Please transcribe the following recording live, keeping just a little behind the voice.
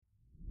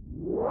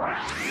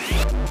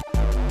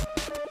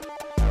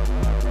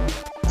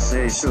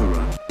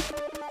Seishura,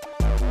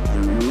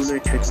 the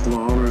Music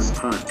Explorers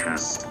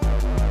Podcast.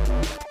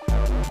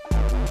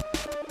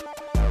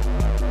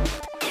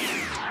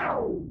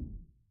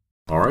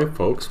 Alright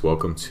folks,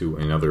 welcome to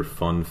another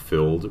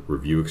fun-filled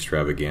review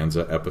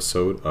extravaganza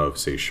episode of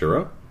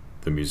Seishura,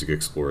 the Music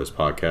Explorers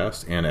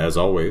Podcast. And as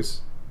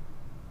always,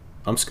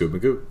 I'm Scoot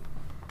Magoo.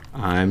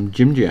 I'm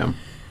Jim Jam.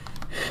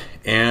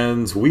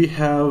 And we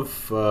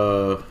have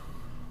a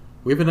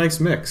nice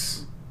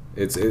mix.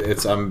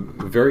 It's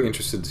I'm very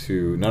interested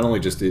to not only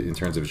just in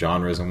terms of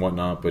genres and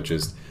whatnot, but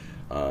just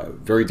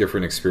very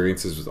different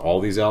experiences with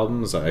all these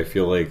albums. I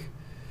feel like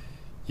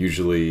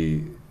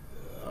usually,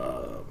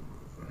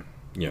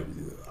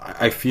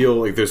 I feel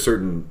like there's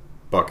certain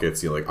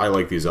buckets. Like I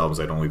like these albums,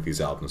 I don't like these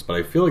albums, but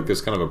I feel like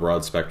there's kind of a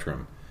broad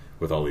spectrum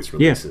with all these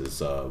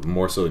releases,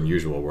 more so than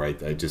usual. Where I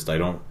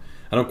don't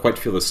quite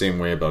feel the same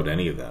way about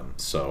any of them.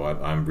 So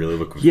I'm really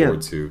looking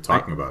forward to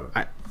talking about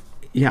it.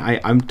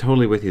 I'm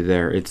totally with you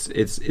there.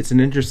 It's an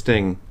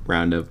interesting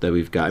roundup that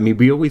we've got. I mean,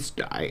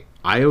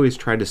 I always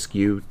try to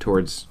skew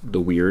towards the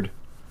weird,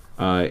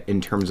 in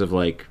terms of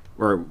I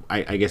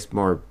guess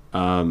more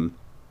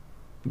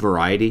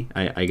variety.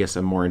 I guess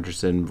I'm more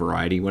interested in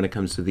variety when it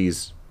comes to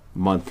these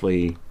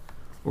monthly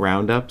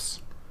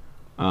roundups,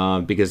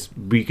 because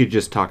we could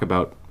just talk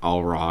about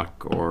all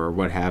rock or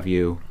what have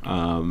you,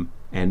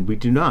 and we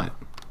do not.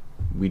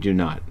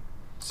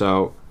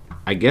 So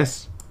I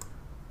guess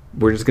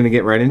we're just going to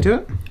get right into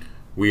it?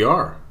 We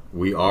are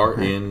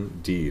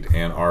indeed.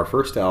 And our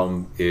first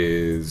album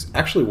is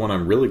actually one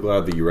I'm really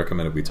glad that you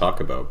recommended we talk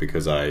about,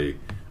 because I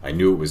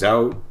knew it was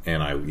out,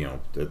 and I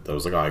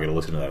was like, I got to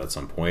listen to that at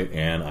some point,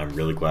 and I'm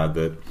really glad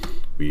that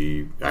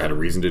I had a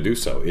reason to do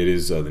so. It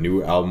is the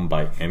new album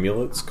by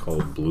Amulets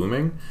called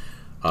Blooming.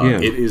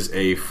 It is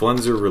a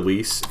Flenser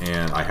release,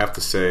 and I have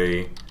to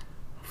say,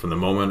 from the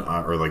moment,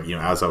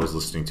 as I was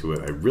listening to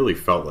it, I really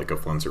felt like a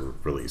Flenser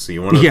release. So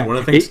one of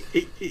the things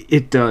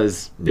it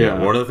does.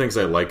 Yeah. One of the things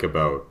I like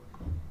about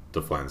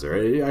the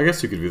Flenser, I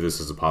guess you could view this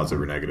as a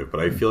positive or negative, but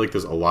I feel like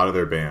there's a lot of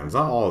their bands,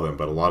 not all of them,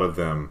 but a lot of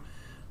them,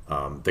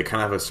 they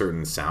kind of have a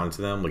certain sound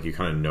to them. Like you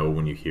kind of know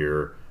when you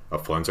hear a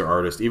Flenser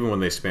artist, even when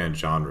they span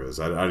genres.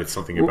 It's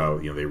something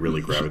about they really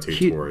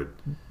gravitate toward.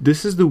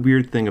 This is the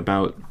weird thing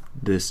about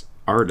this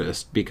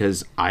artist,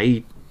 because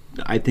I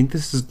think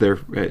this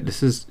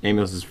is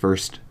Amulets'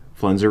 first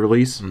Flenser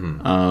release,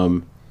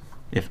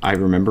 if I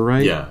remember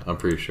right. Yeah, I'm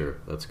pretty sure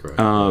that's correct.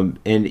 And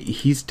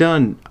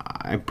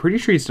I'm pretty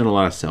sure he's done a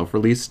lot of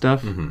self-release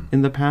stuff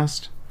in the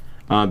past,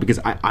 because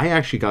I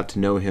actually got to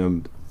know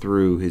him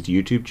through his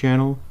YouTube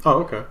channel.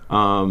 Oh, okay.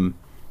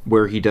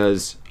 Where he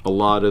does a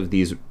lot of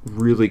these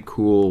really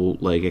cool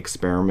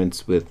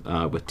experiments with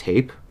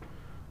tape.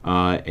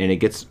 And it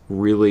gets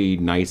really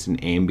nice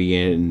and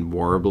ambient and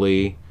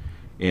warbly,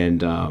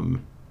 and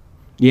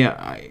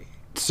I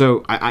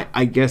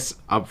guess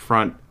up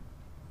front,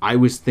 I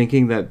was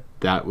thinking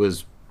that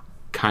was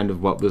kind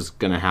of what was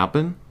going to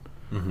happen.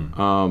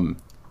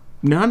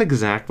 Not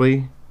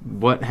exactly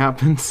what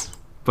happens,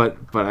 but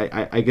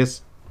I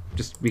guess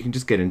we can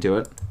just get into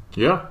it.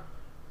 Yeah.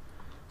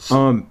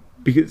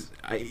 Because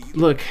I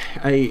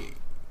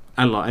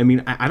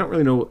don't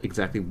really know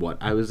exactly what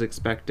I was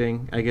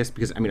expecting, I guess,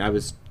 because I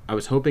was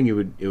hoping it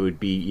would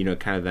be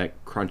kind of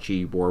that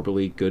crunchy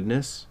warbly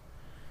goodness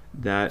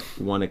that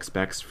one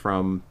expects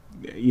from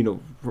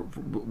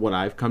what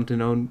I've come to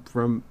know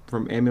from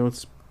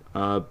Amulets,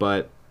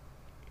 but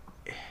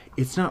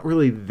it's not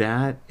really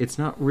that. It's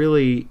not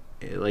really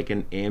like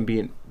an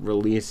ambient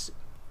release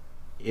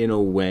in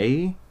a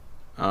way.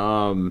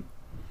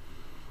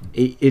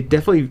 It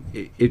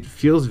definitely it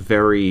feels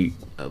very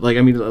like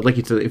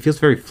you said, it feels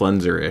very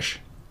Flenser-ish.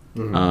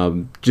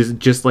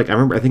 Just like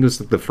I think it was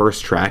the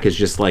first track is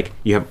just like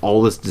you have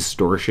all this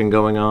distortion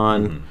going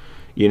on,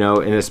 and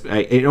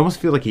it almost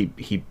feels like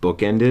he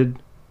bookended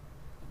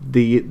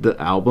the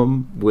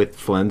album with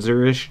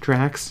Flenser-ish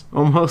tracks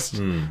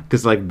almost,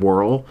 because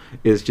Whirl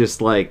is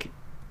just like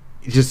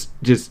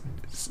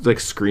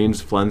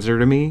screams Flenser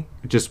to me,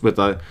 just with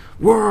a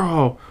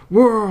whirl.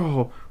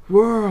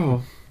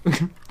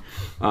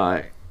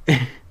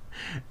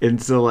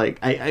 And so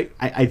I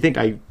think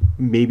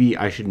maybe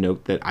I should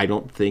note that I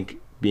don't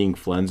think being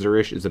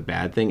Flenser-ish is a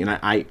bad thing, and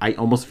I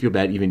almost feel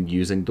bad even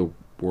using the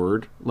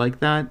word like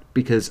that,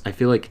 because I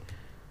feel like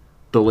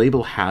the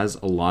label has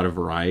a lot of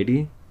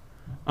variety.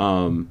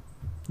 I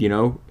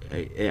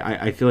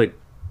feel like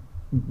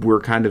we're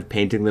kind of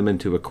painting them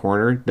into a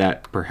corner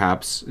that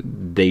perhaps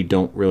they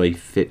don't really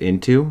fit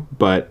into,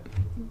 but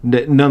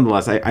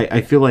nonetheless,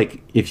 I feel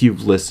like if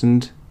you've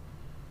listened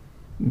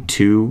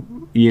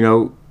to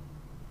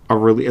a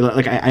really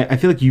I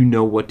feel like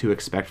what to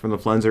expect from the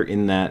Flenser,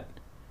 in that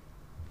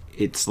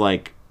it's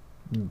like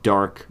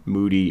dark,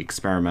 moody,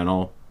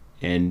 experimental,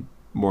 and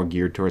more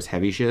geared towards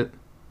heavy shit.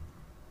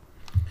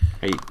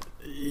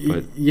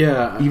 But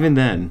even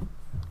then,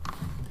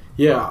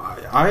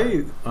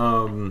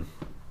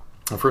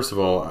 first of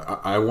all,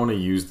 I want to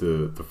use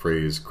the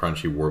phrase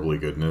crunchy warbly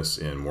goodness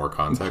in more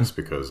context,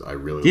 because I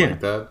really like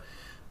that.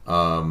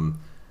 I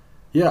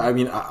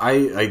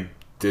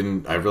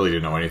really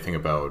didn't know anything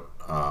about.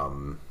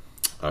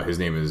 His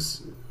name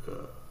is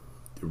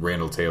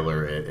Randall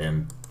Taylor,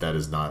 and that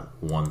is not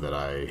one that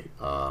I.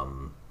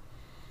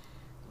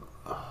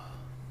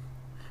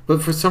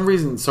 But for some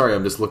reason, sorry,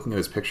 I'm just looking at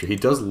his picture. He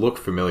does look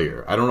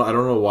familiar. I don't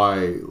know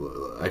why.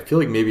 I feel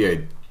like maybe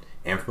I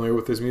am familiar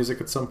with his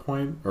music at some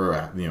point, or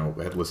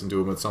had listened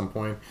to him at some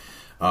point.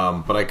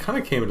 But I kind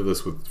of came into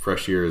this with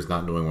fresh ears,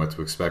 not knowing what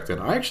to expect,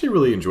 and I actually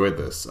really enjoyed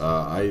this.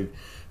 I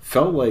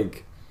felt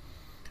like,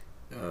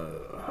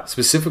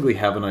 specifically,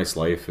 "Have a Nice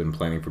Life" and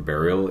 "Planning for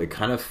Burial," it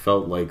kind of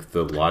felt like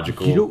the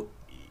logical.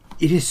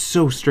 It is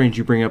so strange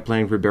you bring up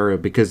 "Planning for Burial"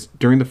 because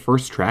during the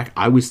first track,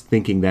 I was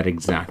thinking that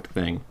exact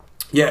thing.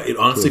 Yeah, it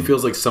honestly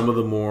feels like some of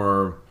the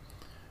more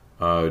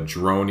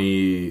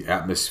droney,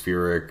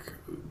 atmospheric,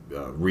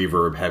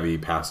 reverb-heavy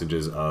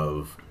passages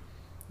of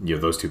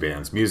those two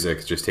bands'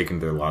 music just taken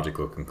to their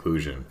logical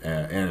conclusion.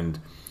 And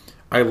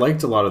I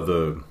liked a lot of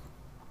the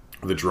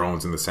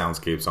drones and the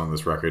soundscapes on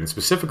this record, and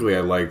specifically,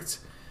 I liked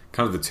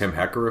kind of the Tim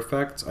Hecker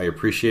effect. I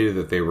appreciated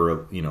that they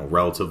were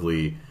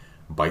relatively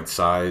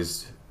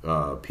bite-sized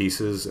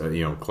pieces.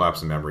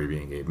 Collapse in Memory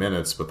being 8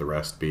 minutes, but the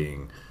rest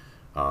being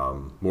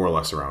more or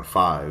less around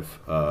 5.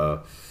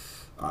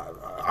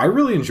 I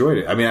really enjoyed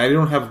it. I mean, I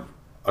don't have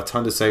a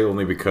ton to say,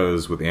 only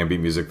because with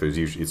ambient music,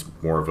 it's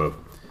more of a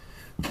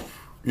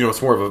kind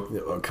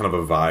of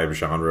a vibe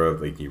genre.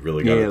 Like you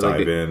really got to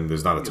dive in.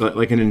 There's not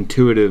like an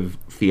intuitive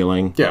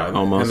feeling. Yeah,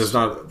 almost. And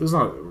there's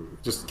not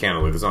just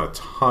candidly, there's not a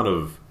ton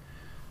of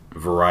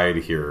variety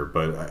here,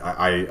 but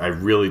I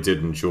really did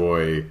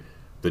enjoy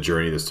the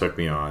journey this took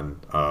me on.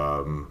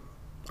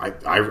 I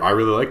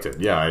really liked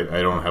it. Yeah,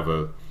 I don't have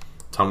a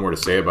ton more to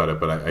say about it,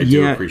 but I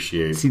do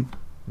appreciate. See,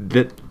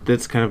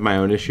 that's kind of my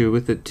own issue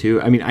with it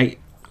too. I mean,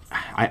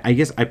 I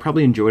guess I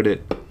probably enjoyed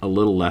it a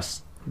little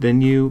less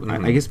than you.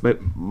 Mm-hmm. I guess, but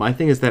my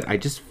thing is that I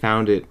just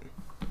found it.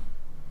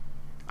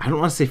 I don't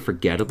want to say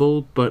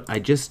forgettable, but I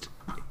just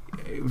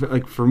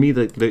like for me,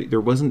 like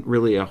there wasn't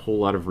really a whole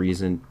lot of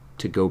reason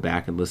to go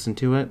back and listen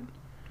to it.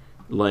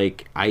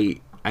 Like I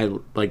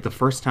like the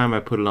first time I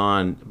put it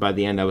on. By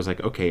the end, I was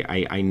like, okay,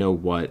 I know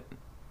what.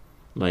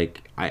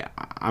 Like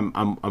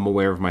I'm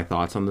aware of my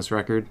thoughts on this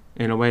record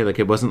in a way. Like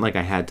it wasn't like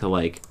I had to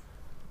like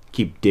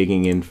keep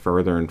digging in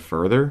further and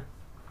further,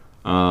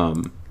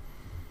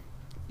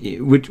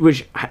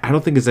 which I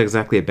don't think is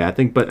exactly a bad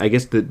thing. But I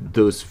guess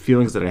those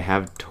feelings that I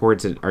have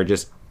towards it are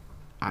just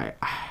I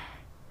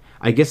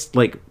guess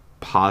like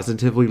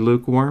positively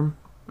lukewarm.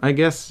 I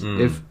guess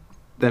if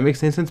that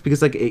makes any sense,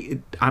 because like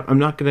I'm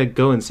not gonna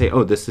go and say,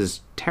 oh, this is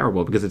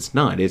terrible, because it's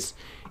not. It's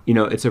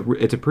it's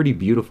a pretty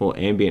beautiful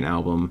ambient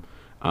album.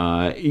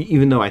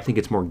 Even though I think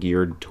it's more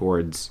geared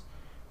towards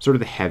sort of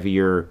the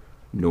heavier,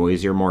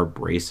 noisier, more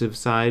abrasive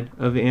side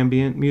of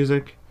ambient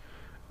music,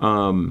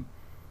 but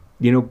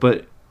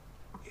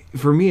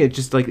for me,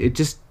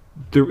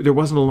 there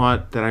wasn't a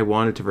lot that I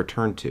wanted to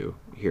return to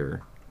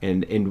here,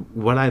 and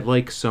what I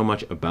like so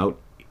much about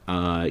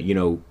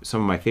some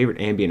of my favorite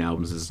ambient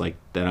albums is like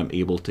that I'm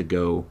able to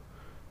go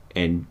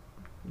and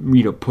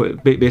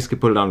basically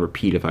put it on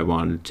repeat if I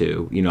wanted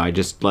to. I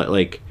just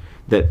like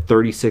that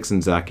 36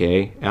 and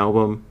Zake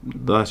album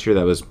last year,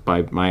 that was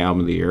by my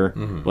album of the year.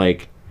 Mm-hmm.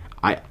 Like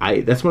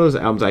I that's one of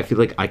those albums I feel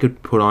like I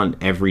could put on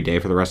every day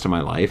for the rest of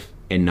my life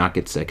and not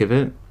get sick of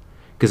it,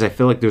 because I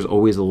feel like there's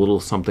always a little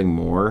something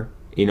more,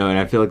 and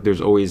I feel like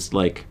there's always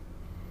like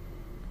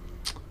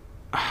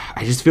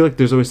I just feel like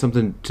there's always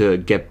something to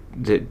get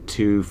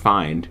to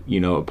find,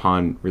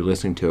 upon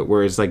re-listening to it.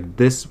 Whereas like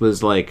this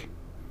was like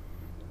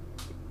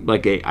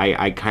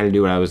I kind of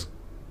knew what I was,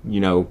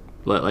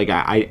 like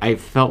I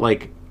felt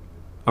like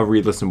a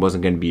re-listen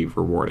wasn't going to be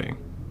rewarding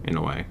in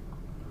a way.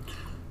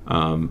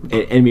 I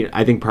mean,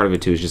 I think part of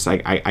it too is just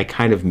like I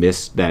kind of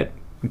miss that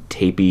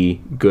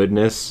tapey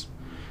goodness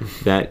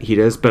that he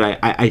does. But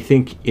I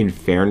think, in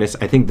fairness,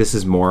 I think this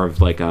is more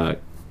of like a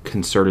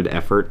concerted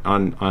effort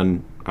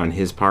on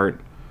his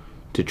part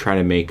to try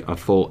to make a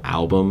full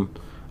album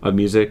of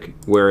music.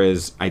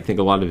 Whereas I think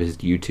a lot of his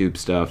YouTube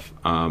stuff,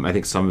 I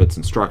think some of it's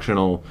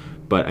instructional,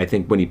 but I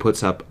think when he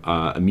puts up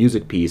a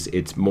music piece,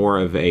 it's more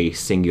of a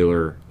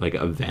singular like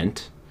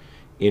event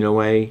in a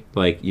way.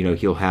 Like,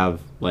 he'll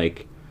have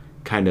like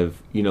kind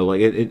of,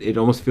 like it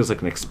almost feels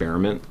like an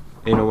experiment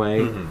in a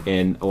way. Mm-hmm.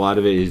 And a lot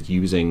of it is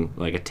using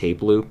like a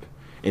tape loop.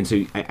 And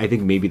so I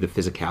think maybe the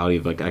physicality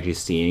of like actually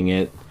seeing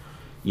it,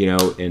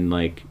 and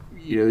like,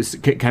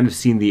 kind of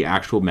seeing the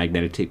actual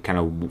magnetic tape kind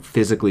of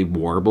physically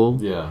warble.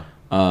 Yeah.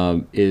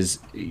 Is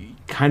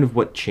kind of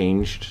what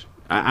changed.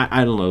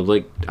 I don't know.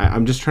 Like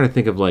I'm just trying to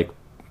think of like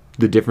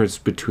the difference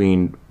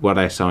between what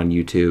I saw on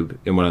YouTube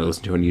and what I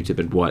listened to on YouTube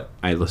and what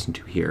I listened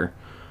to here.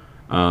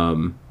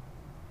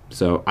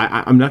 So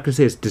I'm not gonna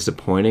say it's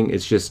disappointing.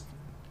 It's just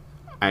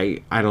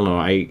I don't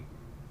know.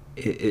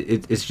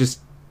 It's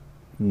just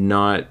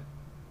not.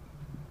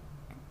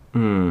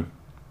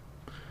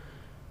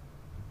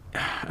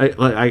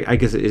 I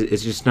guess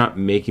it's just not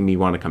making me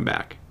want to come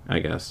back, I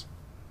guess.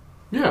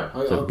 Yeah,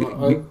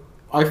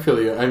 I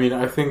feel you. I mean,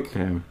 I think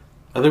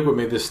I think what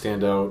made this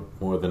stand out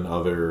more than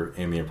other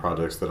ambient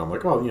projects that I'm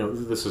like, oh,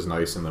 this is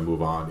nice, and then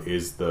move on,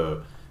 is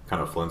the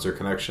kind of Flenser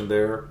connection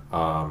there.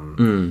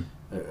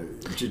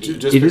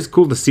 It is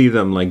cool to see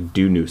them like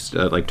do new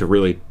stuff, like to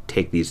really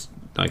take these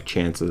like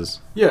chances.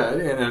 Yeah,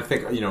 and I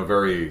think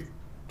very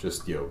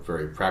just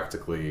very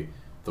practically,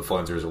 the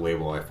Flenser is a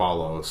label I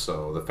follow,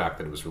 so the fact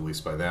that it was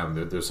released by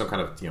them, there's some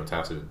kind of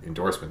tacit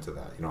endorsement to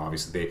that.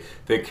 Obviously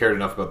they cared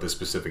enough about this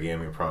specific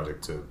ambient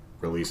project to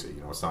release it.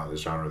 It's not a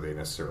genre they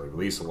necessarily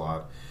release a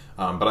lot,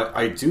 but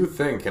I do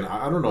think, and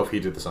I don't know if he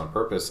did this on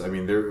purpose. I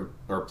mean, there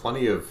are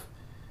plenty of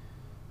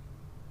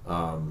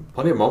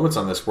moments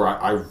on this where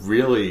I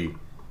really,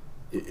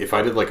 if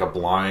I did like a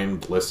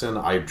blind listen,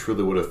 I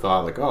truly would have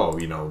thought like, oh,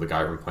 the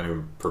guy from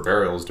Plenty for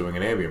Burial is doing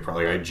an ambient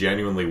project. Like, I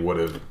genuinely would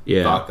have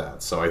thought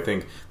that. So I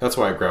think that's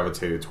why I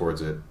gravitated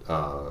towards it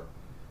a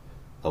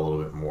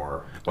little bit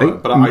more.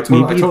 But I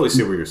totally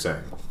see what you're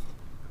saying.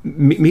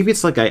 Maybe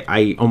it's like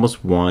I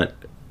almost want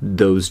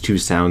those two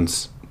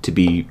sounds to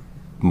be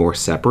more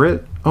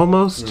separate,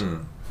 almost.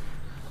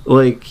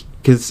 Like,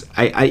 because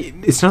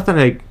it's not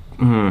that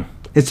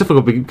it's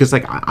difficult because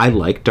like I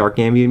like dark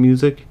ambient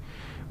music.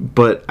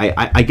 But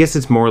I guess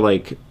it's more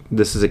like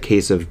this is a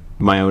case of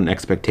my own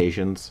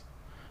expectations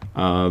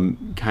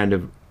kind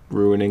of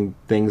ruining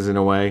things in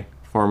a way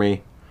for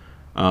me.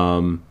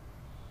 Yeah.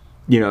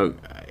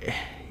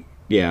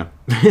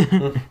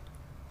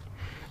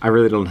 I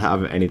really don't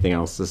have anything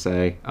else to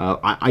say.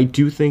 I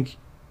do think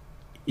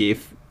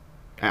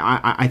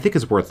I think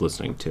it's worth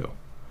listening to.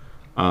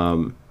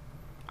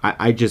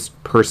 I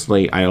just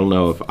personally, I don't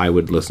know if I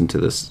would listen to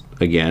this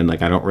again.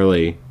 Like, I don't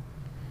really...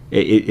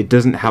 It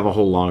doesn't have a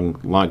whole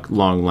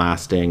long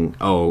lasting,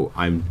 oh,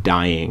 I'm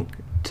dying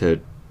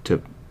to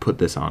put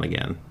this on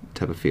again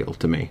type of feel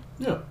to me.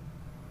 Yeah,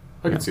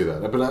 I can see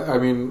that. But I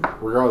mean,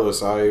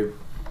 regardless, I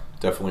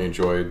definitely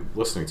enjoyed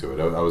listening to it.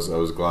 I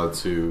was glad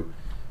to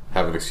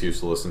have an excuse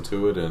to listen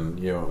to it, and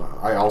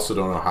I also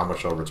don't know how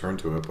much I'll return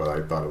to it, but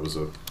I thought it was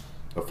a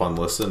fun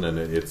listen, and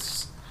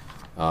it's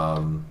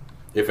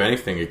if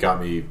anything, it got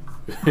me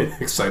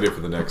excited for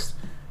the next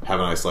Have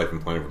a Nice Life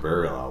and Plenty for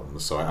Burial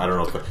albums. So I don't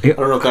know if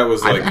that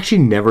was like... I've actually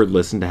never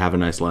listened to Have a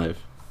Nice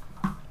Life.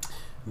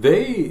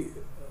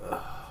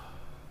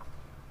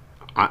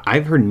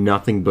 I've heard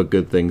nothing but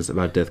good things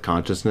about Death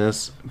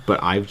Consciousness, but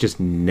I've just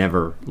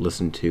never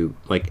listened to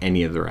like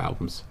any of their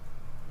albums.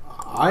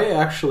 I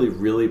actually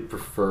really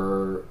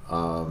prefer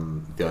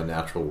The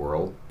Unnatural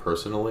World,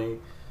 personally.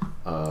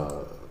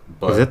 But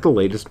is that the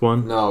latest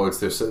one? No, it's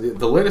this.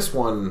 The latest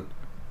one...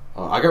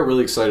 I got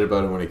really excited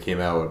about it when it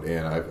came out,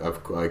 and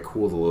I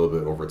cooled a little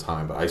bit over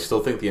time. But I still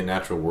think The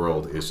Unnatural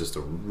World is just a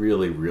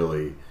really,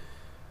 really...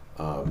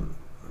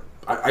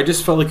 I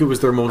just felt like it was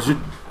their most...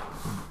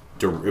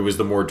 It was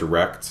the more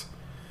direct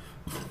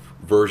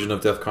version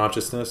of Death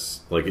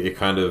Consciousness. Like, it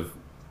kind of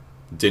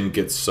didn't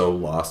get so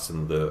lost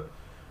in the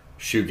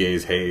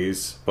shoegaze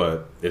haze,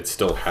 but it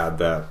still had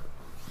that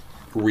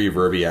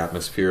reverby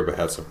atmosphere, but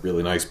had some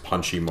really nice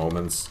punchy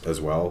moments as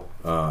well.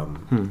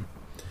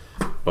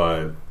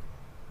 But...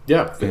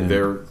 Yeah,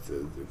 they're a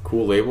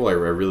cool label. I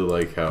really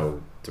like how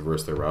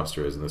diverse their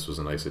roster is, and this was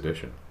a nice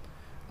addition.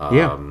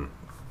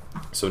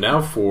 So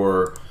now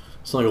for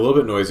something a little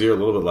bit noisier, a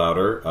little bit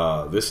louder.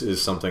 This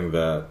is something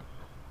that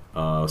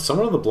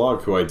someone on the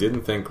blog who I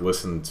didn't think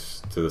listened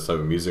to this type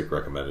of music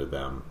recommended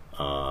them.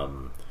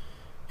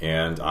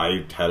 And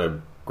I had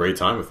a great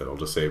time with it, I'll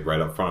just say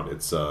right up front.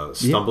 It's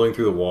Stumbling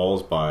Through the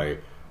Walls by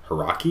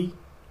Hiraki,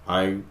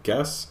 I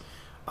guess.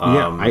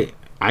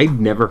 I'd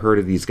never heard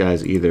of these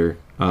guys either.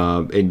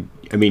 And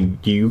I mean,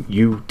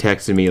 you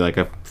texted me like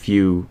a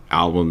few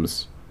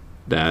albums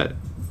that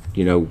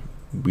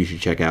we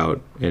should check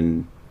out,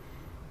 and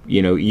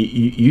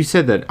you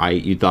said that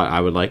you thought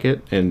I would like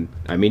it, and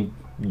I mean,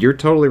 you're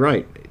totally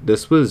right.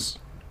 This was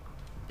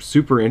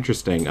super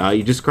interesting.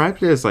 You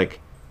described it as like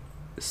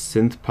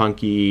synth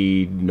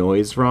punky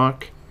noise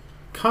rock,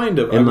 kind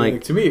of. And I mean,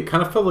 to me, it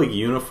kind of felt like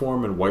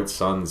Uniform and White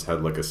Suns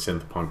had like a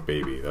synth punk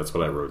baby. That's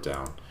what I wrote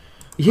down.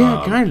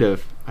 Yeah, kind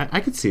of.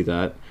 I could see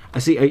that. I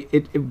see.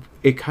 It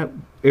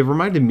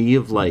reminded me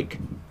of like.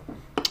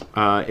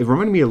 It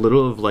reminded me a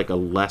little of like a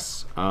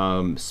less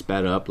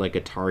sped up like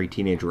Atari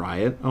Teenage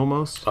Riot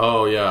almost.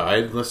 Oh yeah, I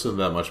didn't listen to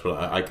that much, but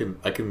I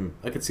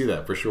can see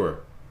that for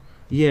sure.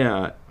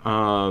 Yeah,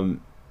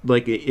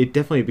 like it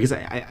definitely, because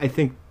I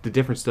think the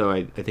difference though,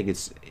 I think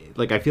it's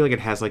like I feel like it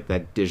has like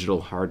that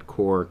digital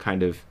hardcore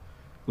kind of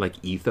like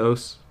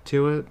ethos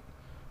to it,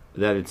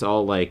 that it's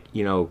all like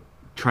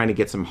trying to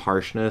get some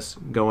harshness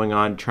going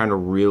on, trying to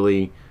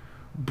really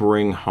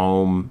bring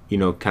home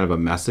kind of a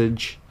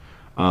message,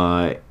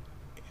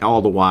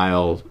 all the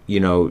while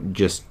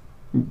just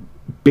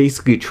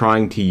basically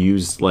trying to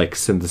use like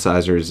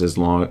synthesizers as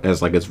long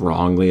as like as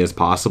wrongly as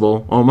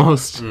possible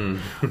almost.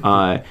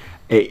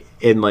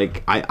 And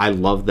like I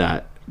love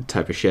that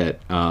type of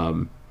shit.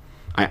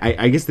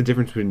 I guess the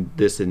difference between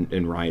this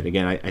and Riot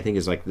again, I think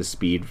is like the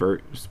speed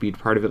part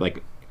of it.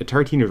 Like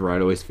Atari Teenage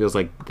Riot always feels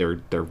like they're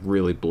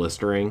really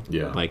blistering,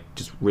 like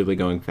just really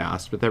going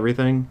fast with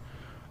everything.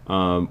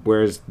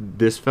 Whereas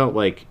this felt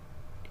like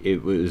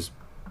it was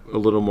a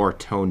little more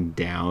toned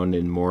down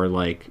and more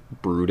like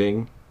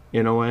brooding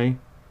in a way,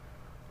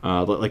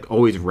 like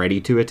always ready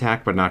to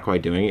attack but not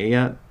quite doing it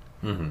yet.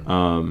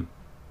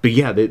 But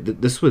yeah,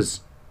 this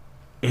was,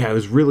 it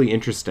was really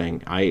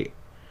interesting. I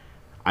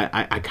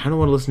kind of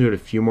want to listen to it a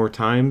few more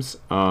times.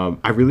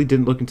 I really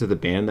didn't look into the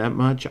band that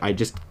much. I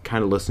just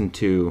kind of listened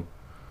to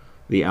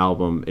the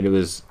album, and it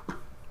was,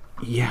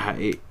 yeah,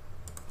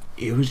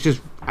 it was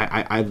just,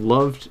 I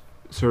loved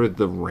sort of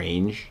the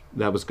range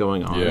that was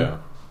going on. Yeah.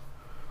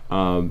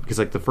 Because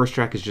like the first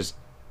track is just,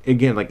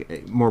 again,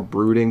 like more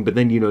brooding, but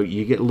then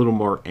you get a little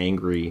more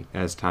angry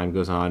as time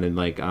goes on, and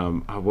like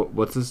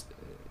what's this?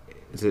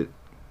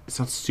 It's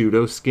not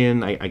Pseudo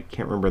Skin. I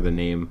can't remember the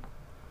name.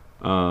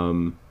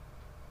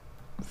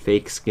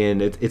 Fake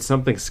Skin. It's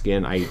something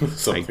Skin.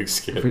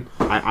 Skin.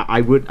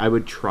 I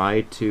would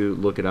try to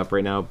look it up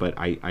right now, but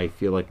I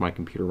feel like my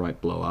computer might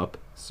blow up,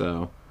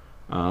 so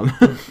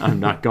I'm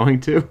not going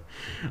to.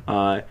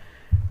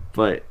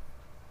 But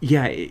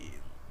yeah,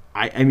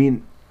 I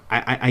mean,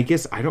 I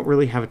guess I don't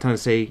really have a ton to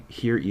say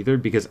here either,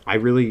 because I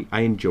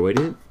enjoyed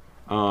it.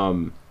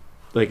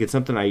 Like it's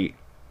something I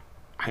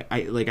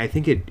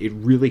think it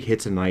really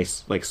hits a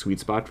nice like sweet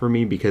spot for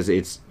me, because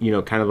it's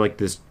kind of like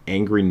this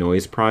angry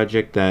noise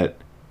project that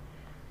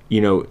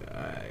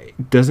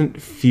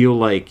doesn't feel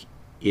like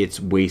it's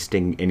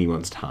wasting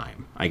anyone's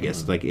time. I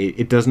guess like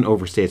it doesn't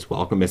overstay its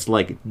welcome. It's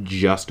like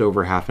just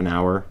over half an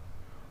hour.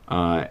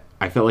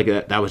 I felt like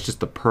that was just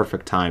the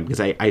perfect time, because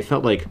I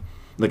felt like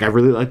I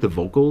really liked the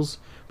vocals,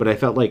 but I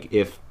felt like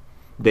if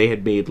they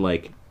had made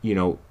like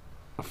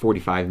a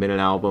 45-minute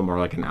album or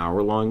like an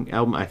hour-long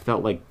album, I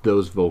felt like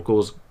those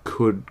vocals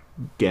could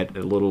get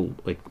a little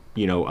like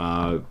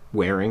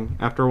wearing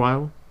after a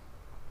while.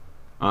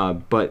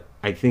 But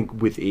I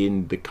think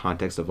within the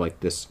context of like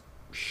this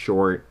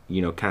short,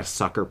 kind of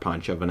sucker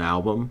punch of an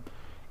album,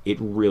 it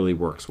really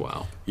works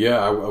well. Yeah,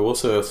 I will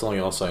say that's something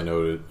else I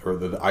noted, or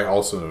that I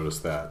also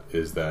noticed, that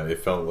is that it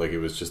felt like it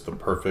was just the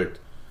perfect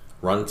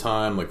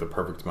runtime, like the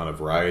perfect amount of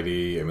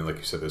variety. I mean, like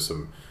you said, there's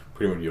some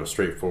pretty much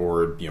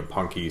straightforward,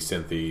 punky,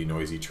 synthy,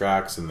 noisy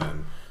tracks, and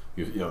then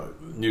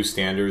New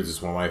Standards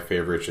is one of my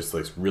favorites. Just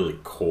like really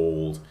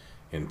cold,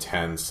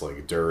 intense,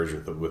 like dirge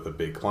with a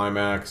big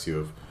climax.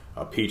 You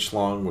have Peach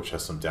Lung, which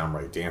has some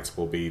downright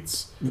danceable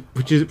beats,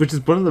 which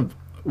is one of the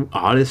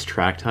oddest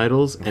track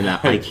titles, and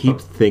I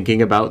keep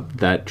thinking about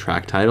that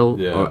track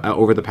title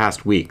over the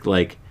past week.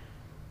 Like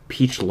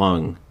Peach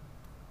Lung,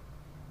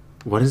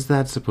 what is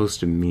that supposed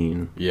to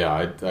mean? Yeah,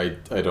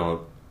 I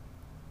don't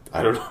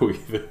know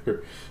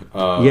either.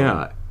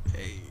 Yeah,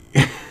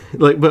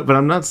 like, but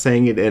I'm not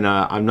saying it, and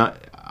I'm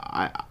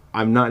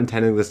not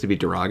intending this to be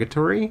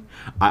derogatory.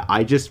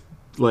 I just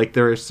like,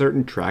 there are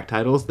certain track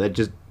titles that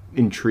just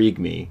intrigue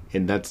me,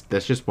 and that's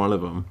just one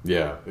of them.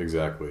 Yeah,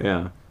 exactly.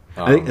 Yeah.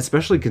 I think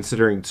especially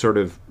considering sort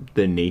of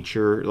the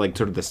nature, like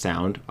sort of the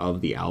sound of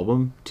the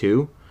album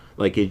too.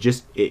 Like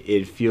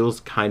it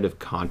feels kind of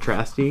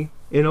contrasty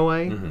in a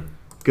way,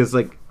 because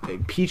like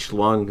Peach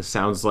Lung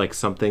sounds like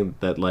something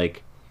that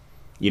like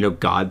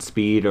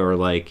Godspeed or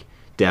like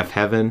Deaf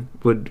Heaven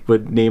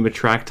would name a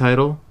track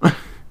title.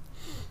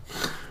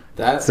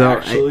 That's so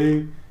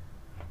actually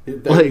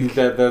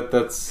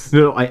that's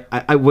no.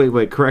 I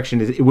wait.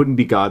 Correction, it wouldn't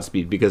be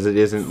Godspeed, because it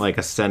isn't like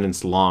a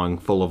sentence long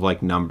full of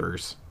like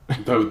numbers.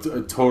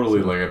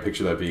 Totally, like I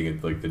picture that being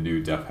like the new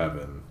Deaf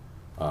Heaven,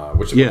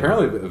 which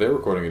apparently they're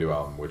recording a new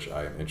album, which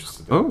I'm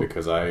interested in,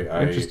 because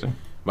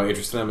my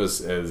interest in them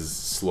has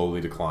slowly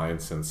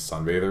declined since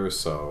Sunbather.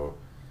 So,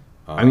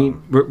 I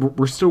mean,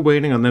 we're still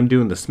waiting on them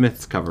doing the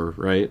Smiths cover,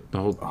 right? The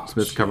whole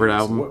Smiths covered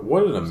album.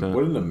 What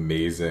an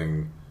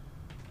amazing!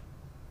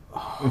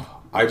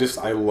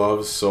 I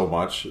love so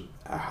much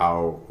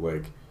how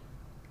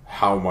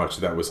much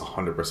that was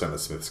 100% a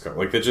Smiths cover.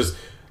 Like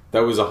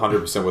that was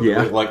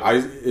 100% what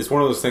it's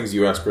one of those things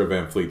you ask Greg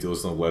Van Fleet to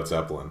listen to Led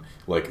Zeppelin.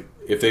 Like,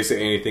 if they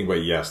say anything but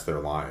yes, they're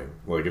lying.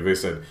 Like, if they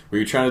said, were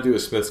you trying to do a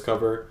Smiths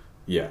cover?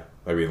 Yeah.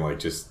 I mean, like,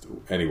 just,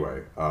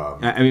 anyway.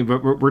 I mean,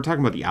 but we're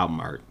talking about the album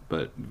art,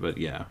 but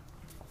yeah.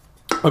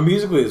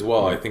 Musically as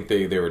well, I think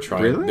they were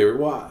trying. Really? They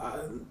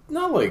were,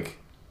 not like...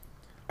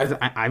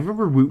 I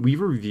remember we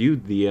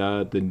reviewed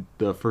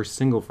the first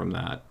single from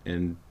that,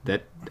 and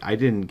that I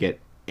didn't get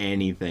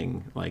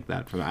anything like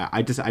that from it.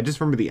 I just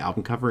remember the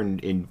album cover,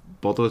 and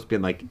both of us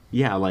being like,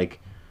 yeah, like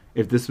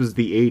if this was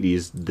the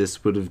 80s,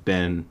 this would have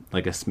been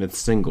like a Smith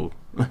single.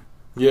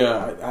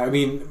 Yeah, I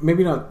mean,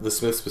 maybe not the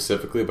Smiths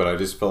specifically, but I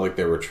just felt like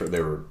they were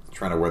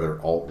trying to wear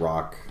their alt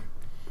rock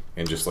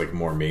and just like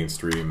more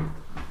mainstream,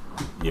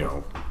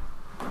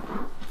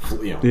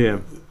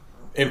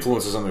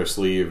 influences on their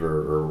sleeve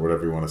or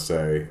whatever you want to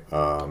say.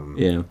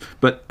 Yeah,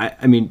 but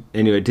I mean,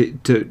 anyway,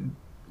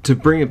 to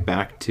bring it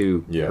back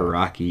to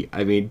Hiraki,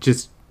 I mean,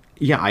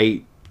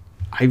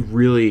 I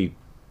really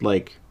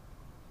like.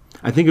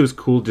 I think it was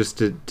cool just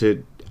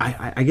to.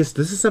 I guess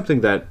this is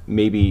something that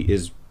maybe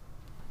is.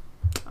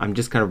 I'm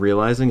just kind of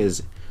realizing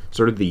is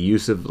sort of the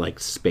use of like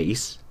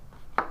space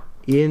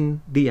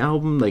in the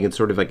album, like it's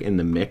sort of like in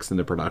the mix and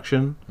the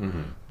production,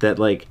 that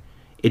like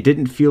it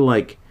didn't feel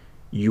like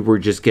you were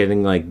just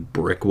getting like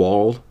brick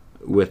walled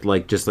with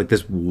like just like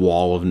this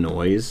wall of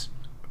noise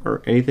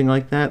or anything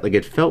like that. Like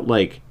it felt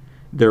like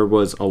there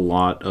was a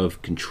lot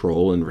of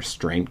control and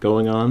restraint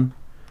going on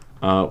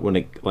when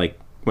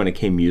it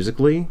came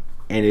musically,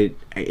 and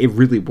it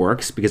really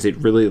works because it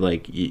really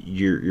like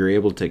you're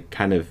able to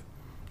kind of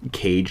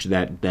cage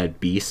that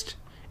beast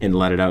and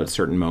let it out at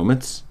certain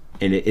moments,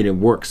 and it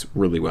works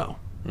really well.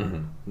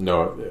 Mm-hmm.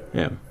 No,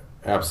 yeah,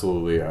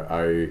 absolutely.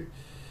 I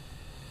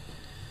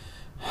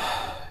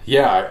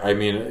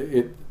mean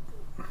it.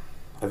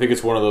 I think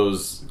it's one of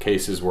those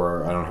cases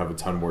where I don't have a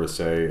ton more to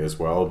say as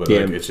well, but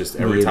like, it's just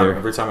every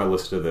time I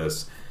listen to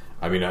this,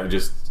 I mean, I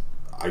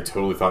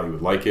totally thought you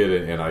would like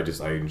it, and I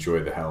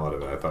enjoyed the hell out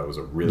of it. I thought it was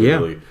a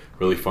really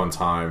fun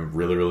time.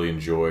 Really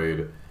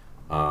enjoyed.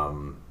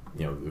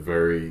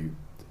 Very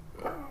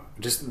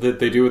just that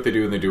they do what they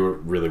do and they do it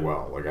really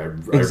well. Like I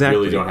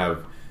really don't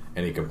have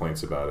any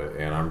complaints about it,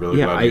 and I'm really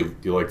glad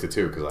you liked it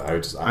too,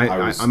 because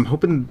I'm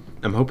hoping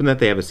that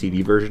they have a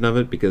CD version of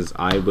it, because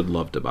I would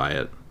love to buy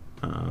it.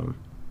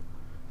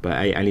 But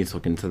I need to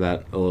look into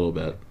that a little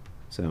bit.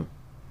 So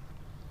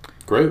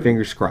great,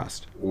 fingers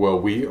crossed. Well,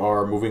 we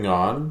are moving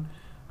on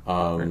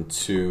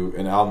to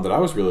an album that I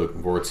was really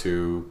looking forward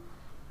to,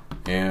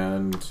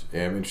 and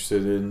am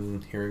interested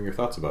in hearing your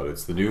thoughts about it.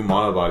 It's the new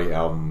Monobody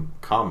album,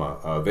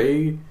 Comma.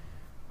 They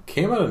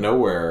came out of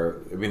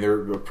nowhere. I mean,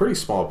 they're a pretty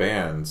small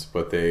band,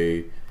 but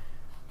they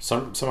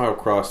somehow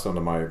crossed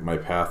onto my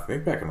path. I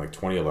think back in like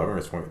 2011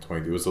 or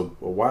 2020. It was a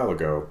while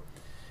ago,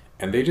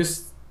 and they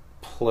just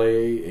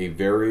play a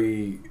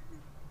very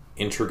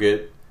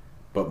intricate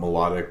but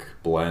melodic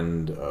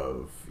blend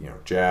of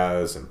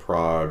jazz and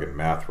prog and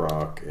math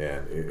rock,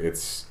 and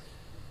it's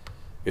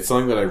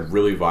something that I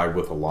really vibe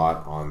with a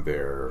lot on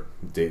their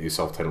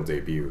self-titled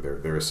debut.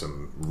 There is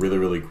some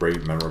really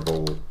great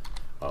memorable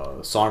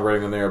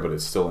songwriting in there, but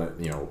it's still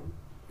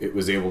it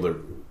was able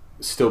to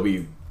still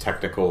be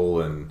technical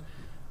and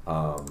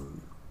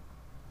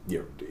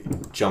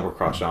jump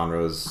across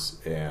genres,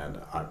 and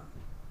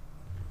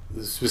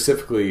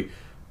specifically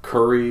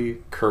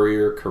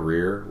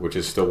Career, which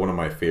is still one of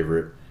my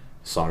favorite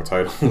song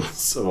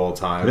titles of all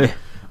time.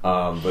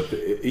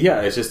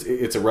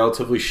 It's a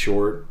relatively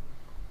short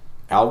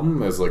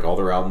album, as like all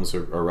their albums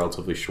are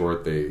relatively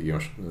short. They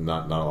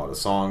not a lot of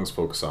songs,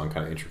 focus on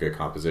kind of intricate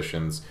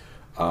compositions.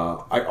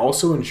 I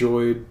also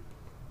enjoyed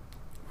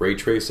Ray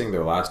Tracing,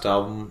 their last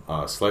album,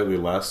 slightly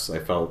less. I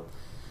felt,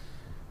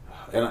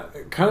 and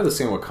kind of the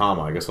same with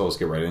Comma. I guess I'll just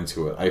get right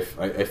into it.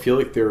 I feel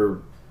like they're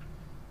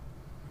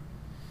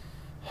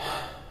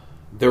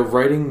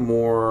writing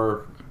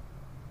more,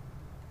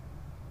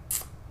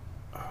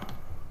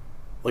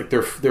 like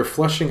they're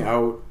fleshing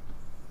out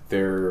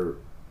their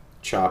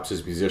chops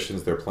as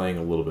musicians. They're playing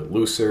a little bit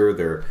looser.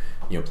 They're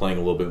playing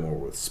a little bit more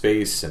with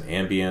space and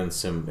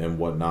ambience and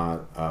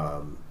whatnot.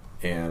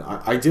 And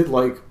I did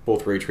like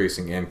both Ray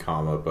Tracing and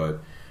Comma, but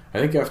I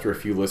think after a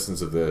few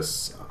listens of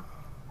this,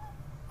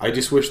 I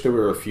just wish there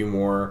were a few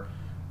more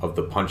of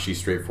the punchy,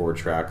 straightforward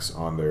tracks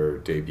on their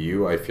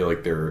debut. I feel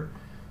like they're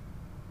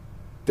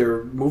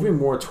moving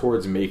more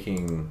towards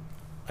making,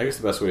 I guess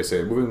the best way to say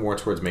it, moving more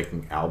towards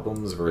making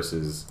albums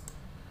versus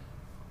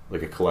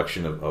like a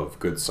collection of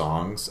good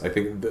songs. I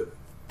think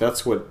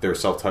that's what their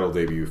self-titled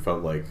debut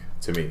felt like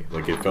to me.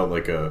 Like it felt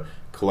like a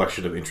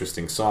collection of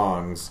interesting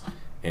songs,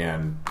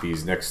 and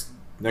these next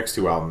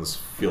two albums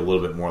feel a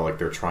little bit more like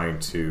they're trying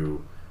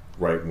to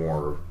write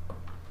more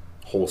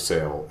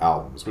wholesale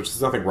albums, which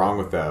is nothing wrong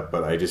with that,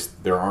 but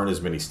there aren't as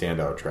many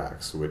standout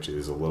tracks, which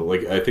is a little,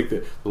 like, I think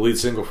that the lead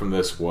single from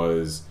this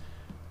was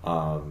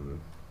I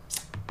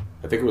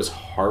think it was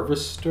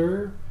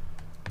Harvester,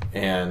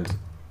 and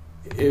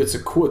it's a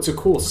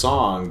cool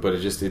song, but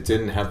it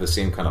didn't have the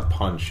same kind of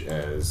punch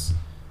as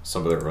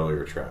some of their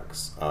earlier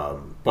tracks.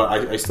 But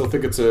I still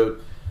think it's a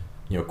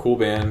cool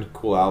band,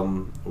 cool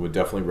album. I would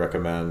definitely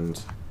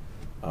recommend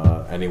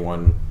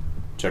anyone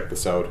check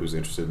this out who's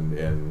interested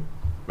in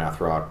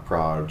math rock,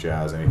 prog,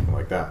 jazz, anything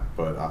like that.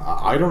 But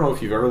I don't know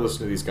if you've ever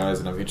listened to these guys,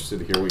 and I'm interested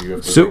to hear what you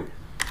have to think.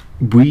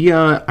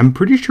 I'm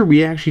pretty sure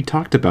we actually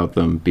talked about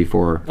them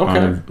before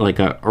on like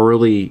a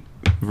early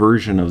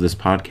version of this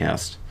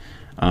podcast,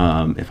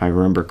 if I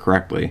remember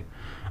correctly.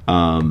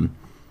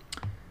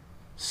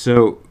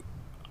 So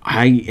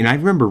I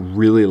remember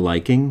really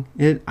liking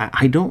it.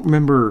 I don't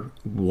remember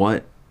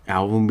what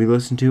album we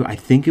listened to. I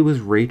think it was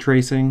Ray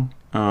Tracing.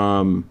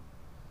 I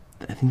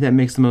think that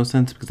makes the most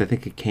sense because I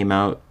think it came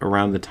out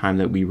around the time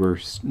that we were.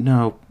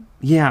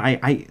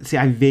 I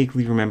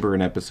vaguely remember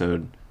an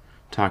episode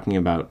talking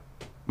about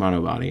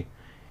Monobody,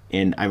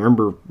 and I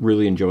remember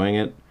really enjoying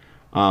it.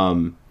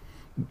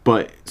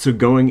 But so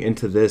going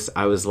into this,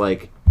 I was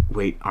like,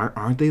 wait,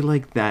 aren't they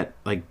like that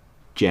like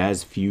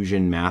jazz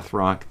fusion math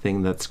rock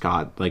thing that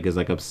Scott like is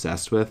like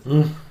obsessed with?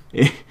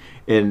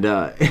 And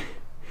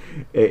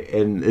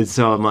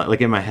so I'm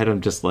like in my head I'm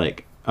just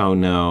like, oh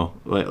no,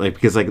 like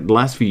because like the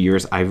last few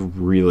years I've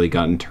really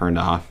gotten turned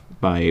off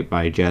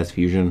by jazz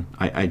fusion.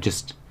 I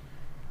just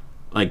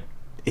like,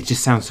 it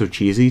just sounds so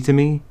cheesy to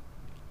me,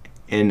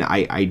 and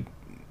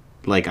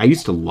like I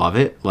used to love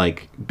it,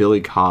 like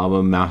Billy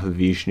Cobham,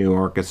 Mahavishnu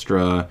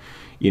Orchestra,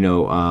 you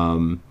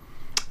know,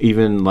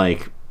 even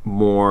like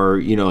more,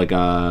 you know, like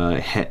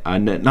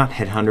not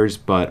Headhunters,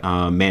 but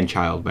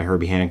Manchild by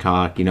Herbie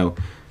Hancock, you know,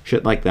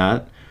 shit like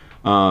that.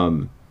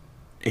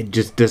 It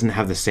just doesn't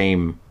have the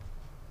same,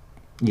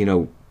 you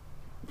know,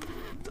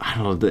 I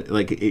don't know,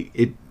 like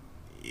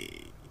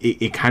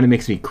it kind of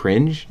makes me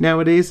cringe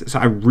nowadays. So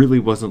I really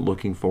wasn't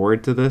looking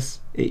forward to this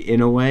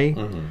in a way.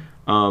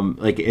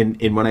 Like,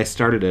 and when I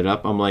started it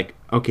up, I'm like,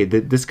 okay,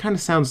 this kind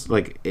of sounds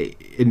like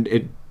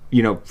it,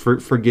 you know,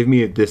 forgive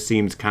me if this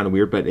seems kind of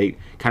weird, but it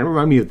kind of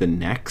reminded me of the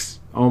Necks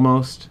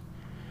almost.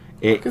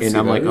 And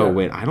I'm like, oh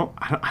wait, I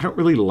don't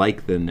really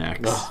like the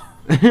Necks.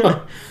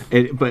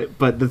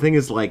 But the thing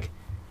is, like,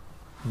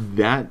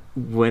 that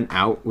went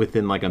out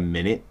within like a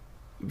minute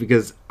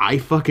because I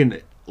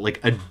fucking like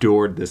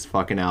adored this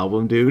fucking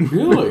album, dude.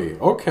 Really?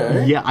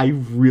 Okay. Yeah, I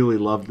really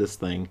love this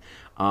thing.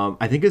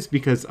 I think it's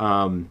because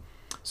friend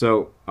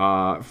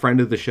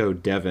of the show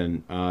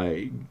Devin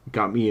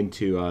got me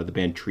into the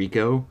band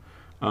Trico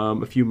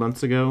a few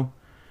months ago,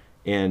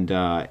 and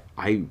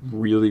I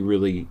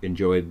really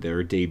enjoyed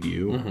their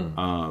debut.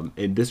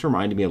 And this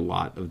reminded me a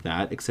lot of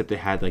that, except it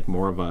had like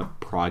more of a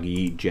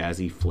proggy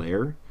jazzy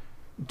flair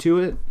to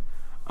it.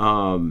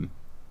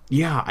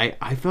 Yeah,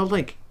 I felt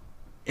like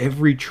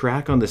every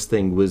track on this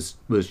thing was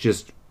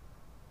just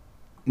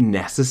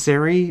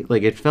necessary.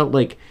 Like, it felt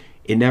like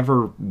it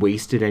never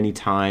wasted any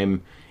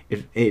time.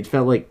 It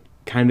felt like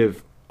kind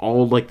of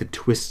all like the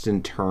twists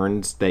and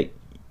turns that,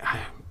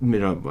 you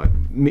know,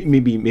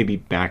 maybe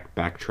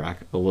backtrack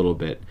a little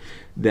bit,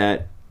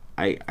 that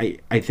I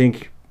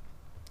think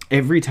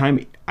every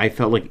time I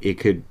felt like it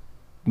could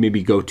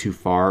maybe go too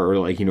far or,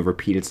 like, you know,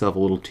 repeat itself a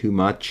little too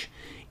much,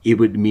 it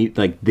would meet,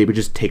 like, they would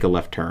just take a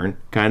left turn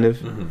kind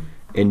of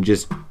and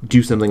just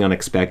do something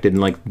unexpected.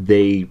 And like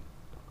the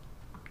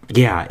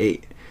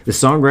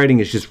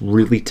songwriting is just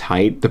really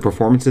tight. The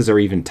performances are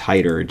even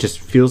tighter. It just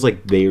feels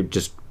like they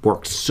just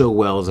worked so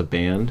well as a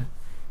band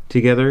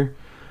together.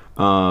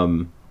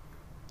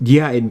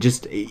 Yeah, and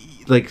just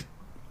like,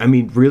 I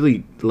mean,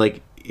 really,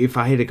 like, if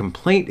I had a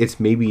complaint, it's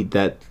maybe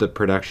that the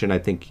production, I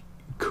think,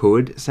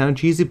 could sound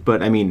cheesy.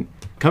 But I mean,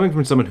 coming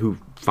from someone who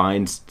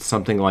finds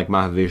something like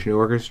Mahavishnu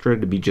Orchestra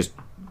to be just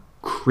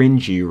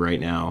cringy right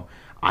now,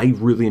 I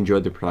really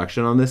enjoyed the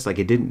production on this. Like,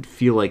 it didn't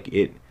feel like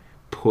it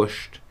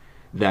pushed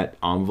that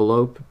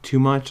envelope too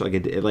much. Like,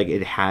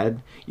 it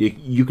had,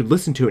 you could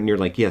listen to it and you're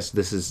like, yes,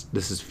 this is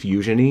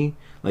fusiony.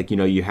 Like, you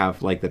know, you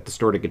have like that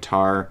distorted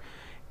guitar,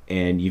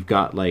 and you've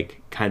got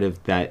like kind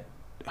of that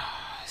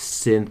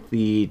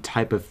synthy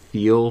type of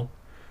feel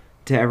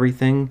to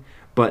everything,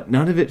 but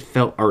none of it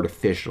felt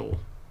artificial.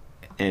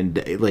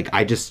 And like,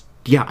 I just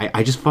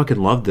fucking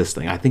loved this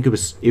thing. I think it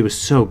was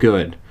so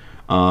good.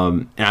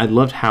 And I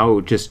loved how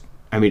just,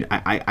 I mean,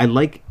 I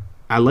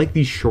like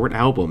these short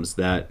albums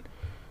that,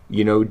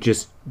 you know,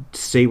 just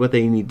say what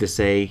they need to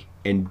say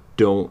and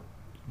don't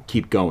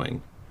keep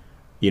going,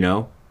 you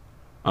know?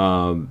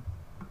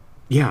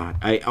 Yeah,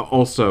 I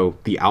also,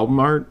 the album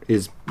art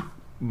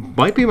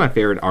might be my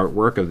favorite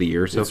artwork of the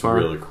year so far.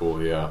 It's really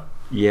cool, yeah.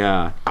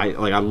 Yeah, I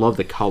love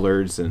the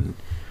colors and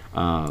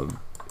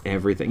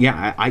everything.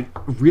 Yeah, I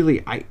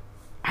really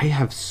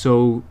have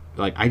so,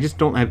 like, I just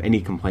don't have any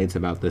complaints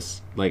about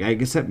this. Like, I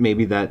guess that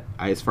maybe that,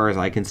 as far as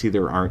I can see,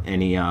 there aren't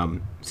any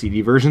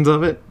CD versions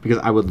of it, because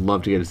I would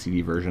love to get a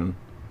CD version.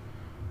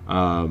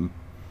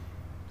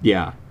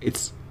 Yeah,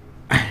 it's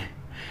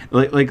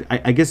like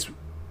I guess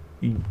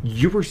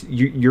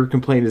your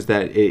complaint is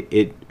that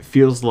it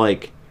feels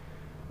like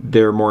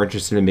they're more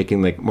interested in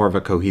making like more of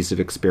a cohesive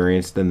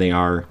experience than they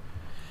are,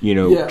 you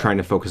know, trying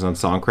to focus on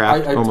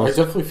songcraft. I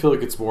definitely feel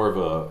like it's more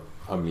of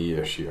a me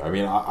issue. I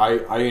mean,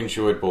 I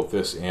enjoyed both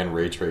this and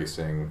ray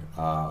tracing.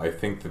 I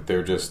think that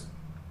they're just,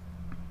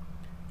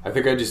 I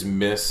think I just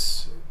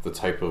miss the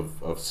type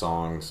of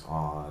songs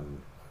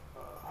on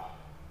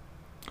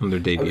their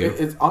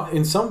debut.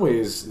 In some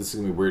ways, this is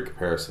going to be a weird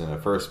comparison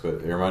at first, but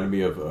it reminded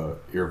me of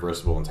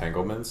Irreversible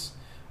Entanglements,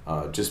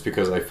 just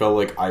because I felt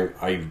like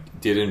I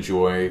did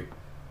enjoy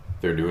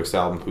their newest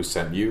album, Who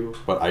Sent You,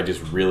 but I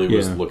just really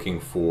was looking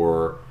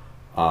for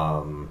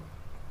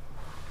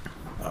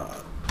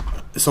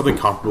something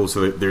comparable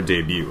to their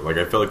debut. Like,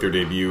 I felt like their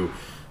debut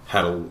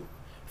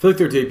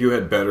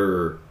had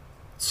better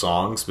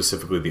songs,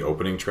 specifically the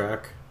opening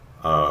track,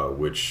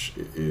 which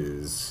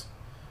is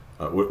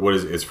what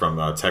is it's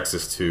from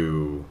Texas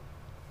to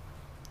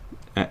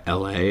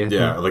L.A.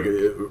 Yeah, like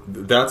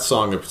that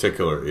song in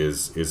particular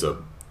is a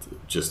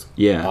just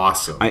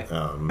awesome.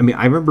 I mean,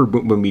 I remember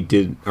when we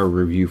did our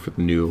review for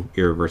the new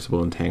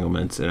Irreversible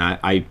Entanglements, and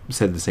I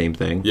said the same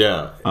thing.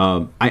 Yeah.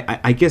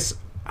 I guess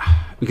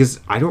because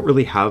I don't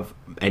really have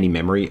any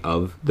memory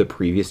of the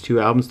previous two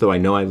albums, though I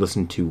know I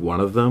listened to one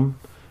of them,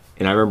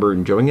 and I remember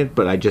enjoying it,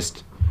 but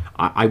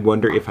I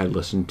wonder if I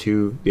listened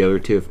to the other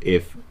two,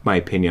 if my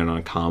opinion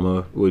on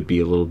Kama would be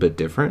a little bit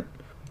different.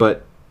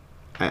 But,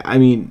 I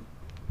mean,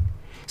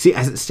 see,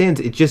 as it stands,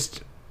 it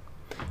just,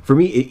 for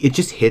me, it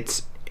just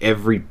hits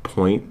every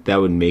point that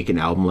would make an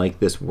album like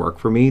this work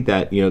for me.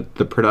 That, you know,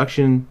 the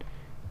production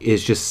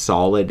is just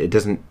solid. It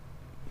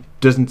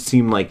doesn't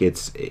seem like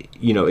it's,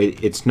 you know,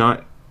 it's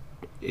not,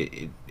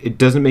 it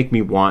doesn't make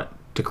me want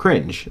to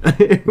cringe,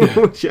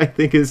 which I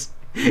think is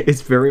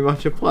very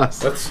much a plus.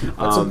 That's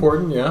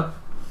important, yeah.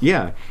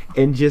 Yeah,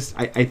 and just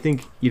I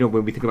think, you know,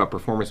 when we think about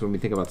performance, when we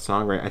think about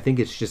songwriting, I think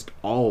it's just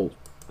all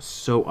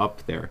so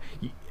up there.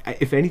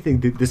 If anything,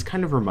 this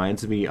kind of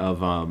reminds me of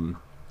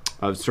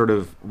sort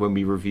of when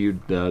we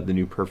reviewed the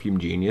new Perfume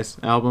Genius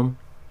album.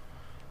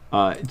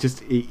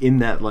 Just in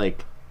that,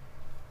 like,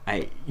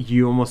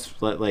 you almost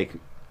like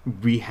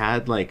we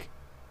had like,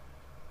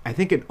 I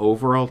think an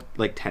overall,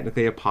 like,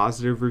 technically a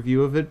positive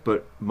review of it,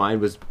 but mine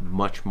was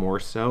much more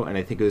so, and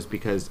I think it was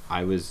because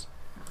I was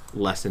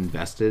less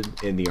invested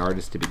in the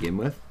artist to begin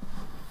with.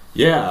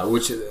 Yeah,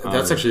 which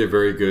that's actually a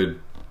very good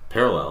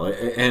parallel.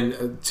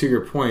 And to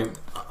your point,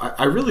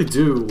 I really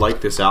do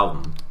like this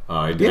album.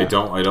 I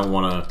don't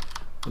want to.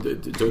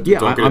 Don't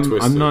get it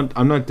twisted.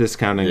 I'm not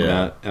discounting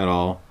that at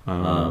all.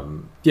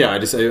 Yeah,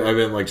 I've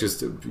been like,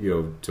 just, you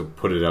know, to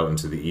put it out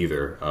into the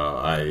ether.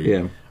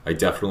 I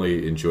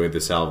definitely enjoyed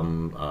this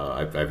album.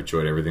 I've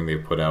enjoyed everything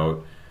they've put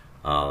out.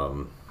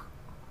 I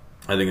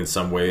think in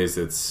some ways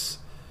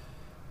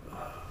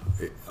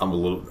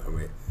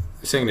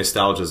saying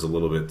nostalgia is a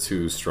little bit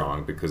too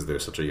strong because they're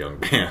such a young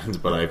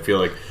band, but I feel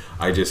like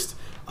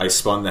I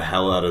spun the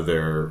hell out of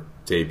their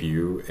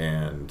debut,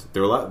 and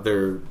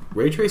their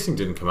Ray Tracing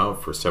didn't come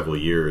out for several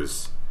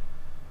years.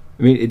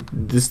 I mean,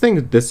 this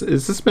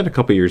has been a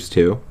couple years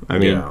too. I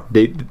mean,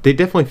 they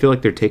definitely feel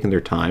like they're taking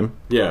their time.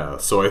 Yeah,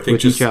 so I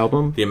think with each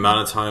album, the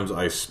amount of times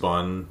I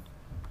spun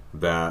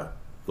that,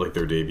 like,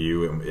 their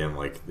debut and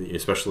like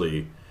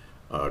especially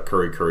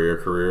Curry Courier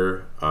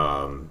Career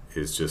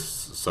is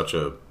just such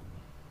a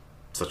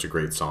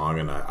great song,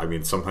 and I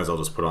mean, sometimes I'll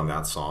just put on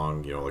that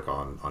song, you know, like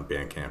on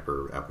Bandcamp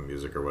or Apple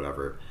Music or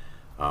whatever.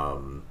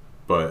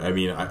 But I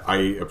mean, I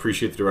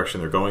appreciate the direction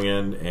they're going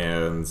in,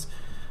 and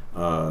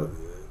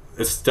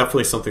it's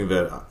definitely something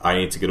that I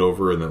need to get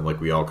over, and then, like,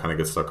 we all kind of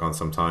get stuck on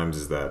sometimes,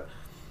 is that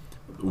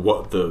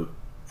what the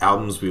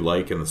albums we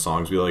like and the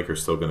songs we like are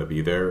still going to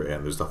be there,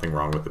 and there's nothing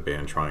wrong with the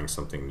band trying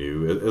something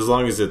new as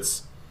long as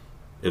it's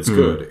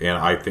good. And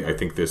I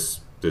think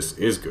this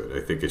is good.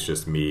 I think it's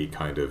just me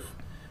kind of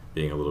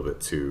being a little bit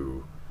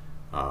too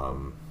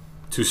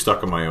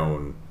stuck in my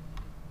own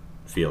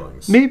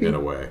feelings, maybe, in a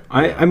way.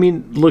 I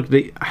mean, look,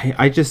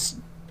 I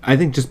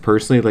think just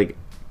personally, like,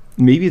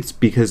 maybe it's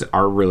because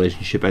our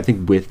relationship, I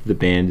think, with the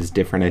band is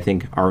different. I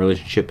think our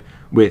relationship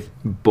with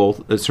both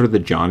sort of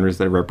the genres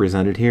that are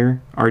represented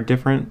here are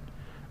different.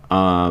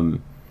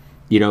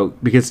 You know,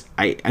 because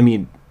I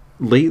mean,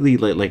 lately,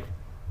 like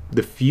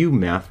the few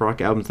math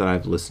rock albums that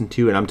I've listened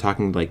to, and I'm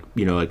talking, like,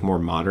 you know, like more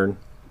modern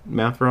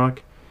math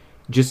rock,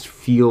 just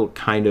feel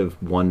kind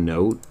of one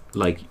note.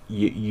 Like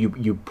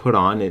you put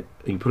on it,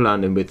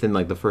 and within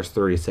like the first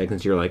 30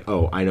 seconds, you're like,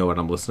 oh, I know what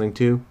I'm listening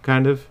to,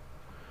 kind of.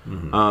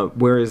 Mm-hmm.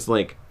 Whereas,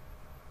 like,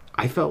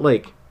 I felt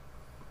like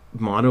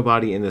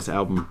Monobody in this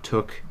album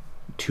took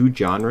two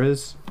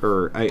genres,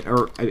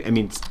 I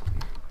mean,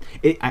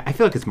 I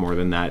feel like it's more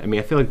than that. I mean,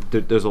 I feel like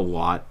there's a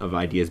lot of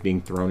ideas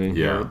being thrown in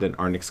here that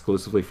aren't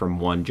exclusively from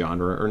one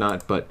genre or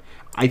not, but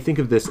I think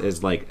of this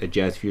as like a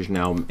jazz fusion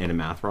album and a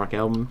math rock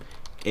album.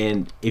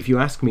 And if you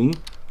ask me,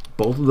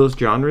 both of those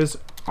genres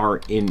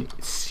are in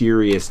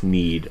serious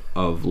need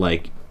of,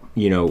 like,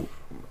 you know,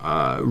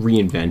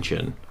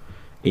 reinvention,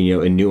 you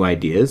know, and new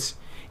ideas.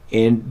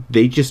 And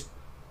they just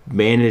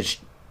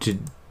managed to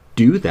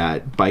do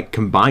that by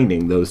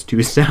combining those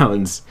two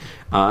sounds,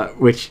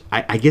 which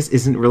I guess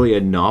isn't really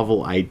a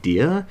novel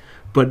idea,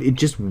 but it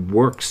just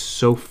works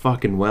so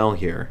fucking well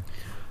here.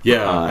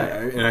 Yeah,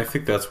 and I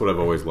think that's what I've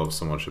always loved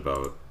so much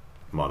about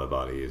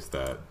Monobody, is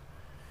that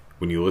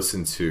when you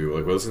listen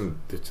to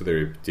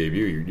their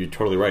debut, you're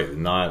totally right.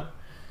 Not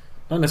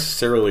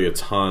necessarily a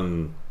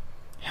ton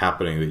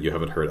happening that you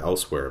haven't heard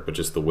elsewhere, but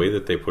just the way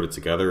that they put it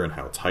together and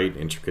how tight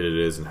and intricate it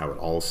is and how it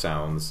all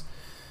sounds.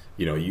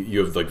 You know, you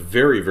have, like,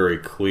 very, very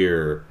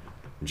clear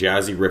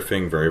jazzy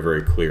riffing, very,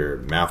 very clear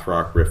math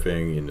rock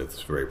riffing, and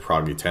it's very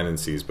proggy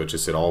tendencies, but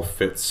just it all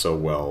fits so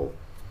well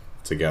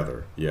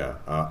together. Yeah,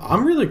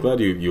 I'm really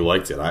glad you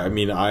liked it. I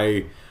mean,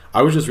 I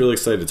was just really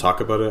excited to talk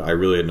about it. I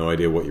really had no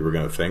idea what you were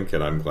going to think,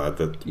 and I'm glad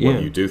that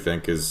what you do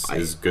think is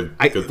good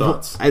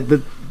thoughts.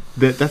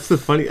 That's the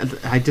funny.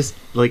 I just,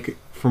 like,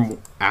 from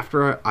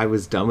after I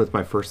was done with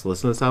my first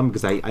listen to this album,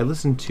 because I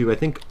listened to, I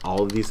think,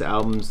 all of these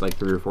albums like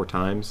 3 or 4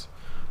 times.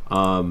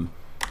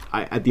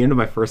 At the end of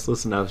my first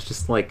listen, I was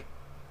just like,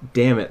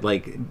 damn it,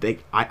 like,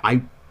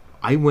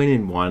 I went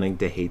in wanting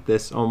to hate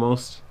this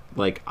almost,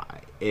 like,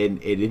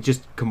 and it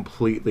just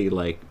completely,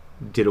 like,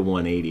 did a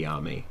 180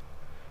 on me,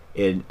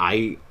 and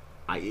I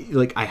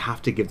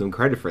have to give them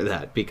credit for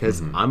that,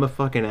 because I'm a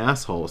fucking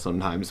asshole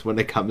sometimes when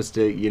it comes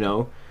to, you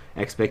know,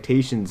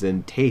 expectations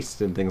and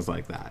tastes and things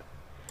like that,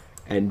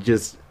 and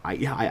just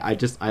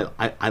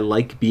I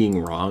like being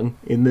wrong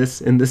in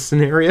this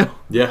scenario.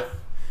 Yeah.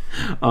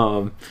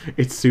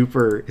 It's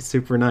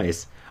super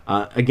nice.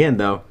 Again,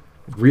 though,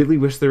 Really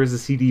wish there was a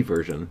CD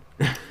version.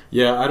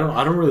 Yeah, I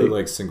don't really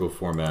like single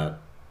format.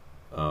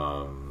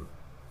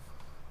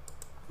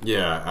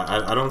 Yeah,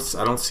 I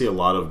don't see a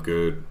lot of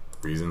good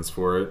reasons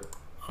for it.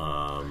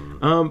 I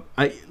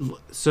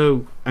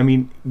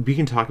mean, we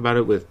can talk about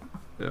it with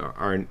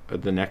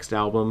the next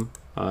album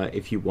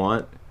if you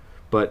want,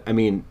 but I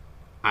mean,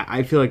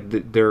 I feel like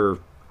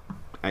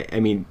I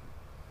mean,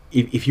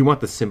 if you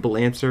want the simple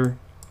answer,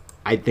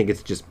 I think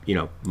it's just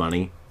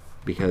money,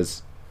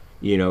 because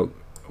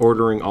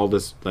ordering all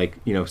this like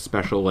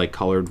special like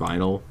colored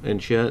vinyl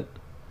and shit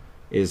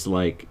is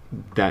like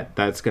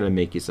that's gonna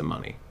make you some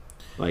money.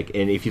 Like,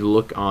 and if you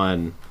look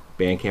on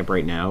Bandcamp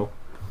right now,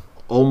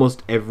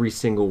 almost every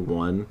single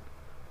one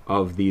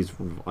of these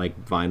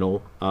like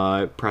vinyl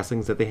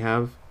pressings that they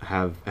have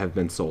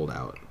been sold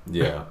out.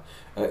 Yeah,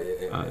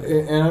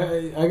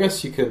 and I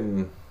guess you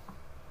can.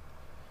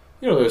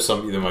 There's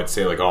some that might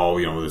say like, oh,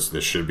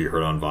 this should be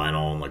heard on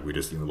vinyl, and like we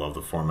just love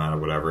the format or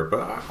whatever.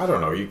 But I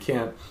don't know. You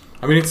can't.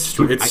 I mean, it's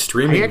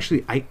streaming.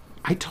 I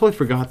totally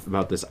forgot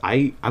about this.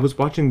 I was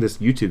watching this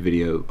YouTube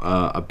video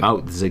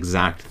about this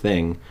exact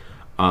thing,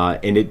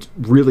 and it's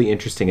really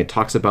interesting. It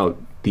talks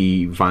about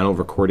the vinyl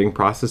recording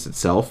process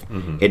itself,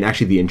 and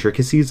actually the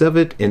intricacies of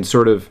it, and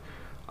sort of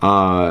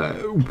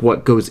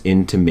what goes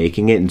into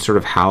making it, and sort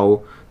of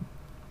how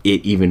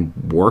it even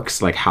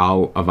works, like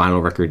how a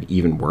vinyl record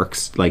even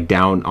works, like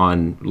down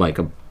on like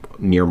a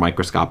near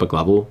microscopic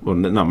level. Well,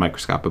 not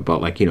microscopic, but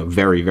like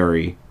very,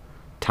 very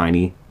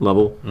tiny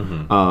level.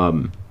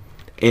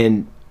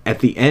 And at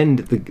the end,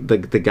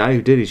 the guy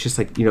who did it is just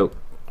like,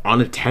 on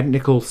a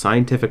technical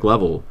scientific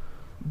level,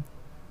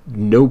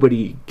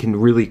 nobody can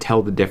really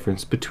tell the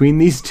difference between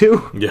these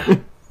two.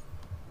 Yeah.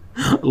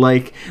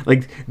 like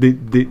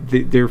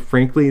they're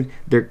frankly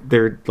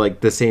they're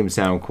like the same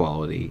sound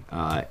quality.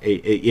 I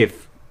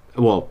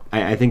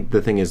think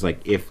the thing is, like,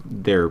 if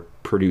they're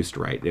produced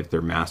right, if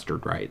they're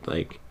mastered right,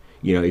 like,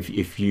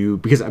 if you,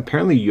 because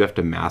apparently you have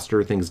to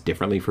master things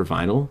differently for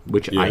vinyl,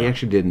 which I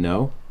actually didn't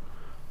know.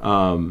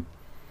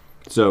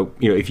 So,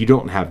 if you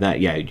don't have that,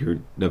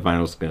 the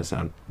vinyl's going to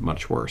sound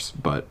much worse,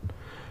 but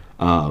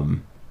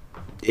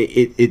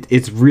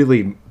it's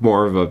really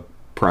more of a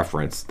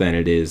preference than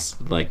it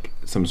is like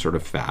some sort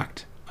of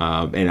fact.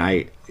 And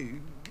I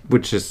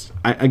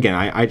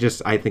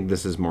think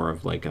this is more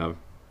of like a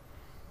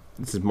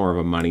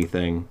money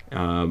thing.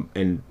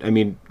 And I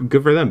mean,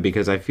 good for them,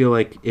 because I feel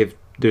like if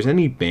there's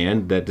any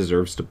band that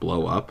deserves to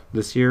blow up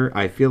this year,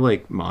 I feel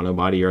like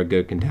Monobody are a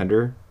good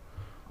contender.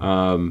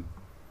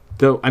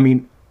 Though, I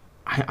mean,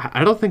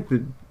 I don't think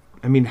that,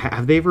 I mean,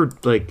 have they ever,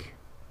 like,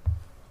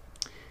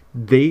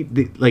 they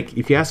like,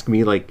 if you ask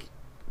me, like,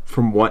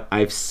 from what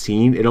I've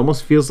seen, it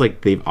almost feels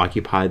like they've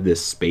occupied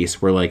this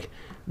space where, like,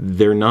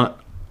 they're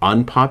not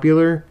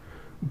unpopular,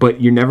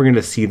 but you're never going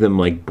to see them,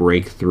 like,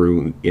 break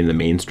through in the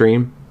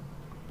mainstream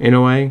in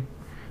a way,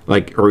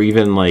 like, or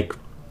even like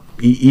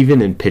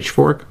even in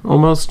Pitchfork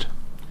almost.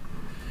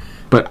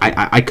 But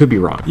I could be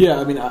wrong. Yeah,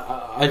 I mean,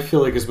 I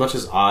feel like as much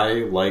as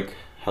I like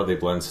how they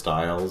blend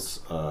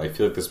styles, I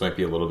feel like this might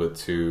be a little bit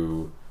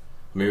too,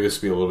 maybe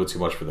this would be a little bit too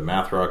much for the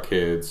math rock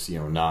kids,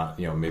 not,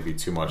 maybe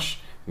too much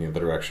in the other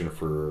direction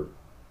for,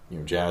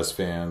 jazz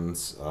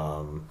fans.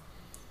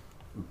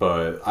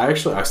 But I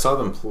saw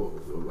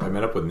them, I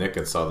met up with Nick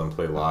and saw them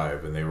play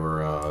live, and they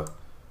were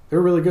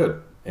really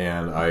good.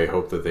 And I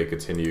hope that they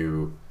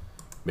continue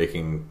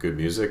making good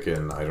music,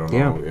 and I don't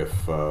know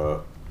if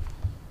the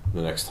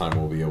next time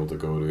we'll be able to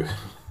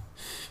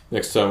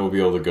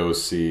go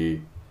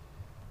see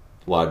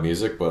live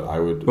music, but I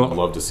would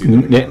love to see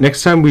them again.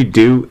 Next time we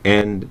do,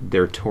 and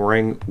they're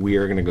touring, we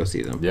are going to go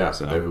see them. Yeah,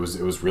 so. It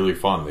was really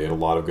fun. They had a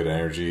lot of good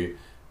energy.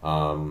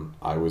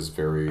 I was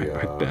very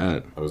I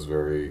was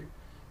very,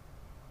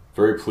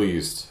 very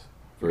pleased,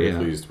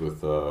 pleased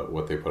with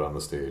what they put on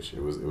the stage.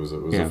 It was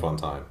a fun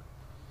time.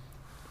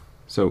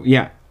 So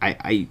yeah,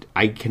 I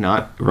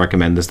cannot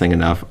recommend this thing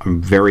enough.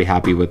 I'm very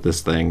happy with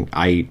this thing.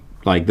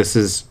 This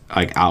is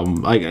like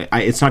album, like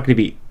it's not going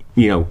to be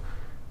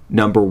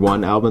number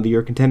one album of the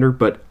year contender,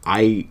 but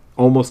I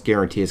almost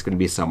guarantee it's going to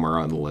be somewhere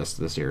on the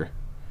list this year.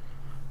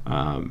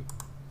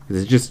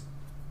 It's just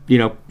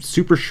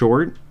super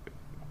short,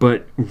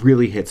 but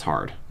really hits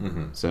hard.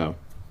 So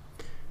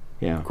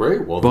yeah,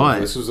 great. Well,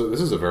 this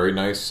is a very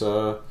nice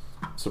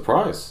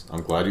surprise.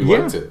 I'm glad you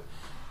liked it.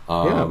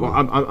 Well,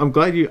 I'm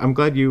glad you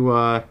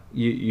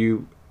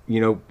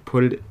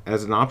put it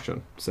as an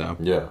option. So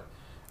yeah,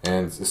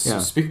 and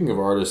speaking of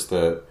artists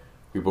that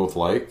we both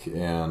like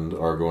and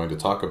are going to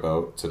talk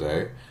about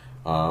today,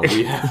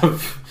 we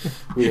have.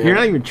 You're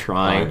not even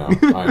trying.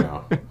 I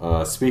know.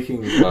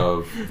 Speaking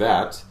of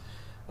that,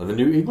 the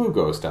new Igloo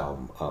Ghost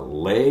album,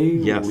 Lay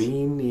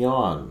Lean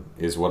Neon,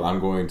 is what I'm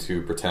going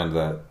to pretend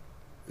that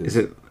is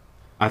it.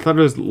 I thought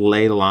it was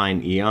Ley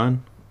Line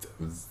Eon.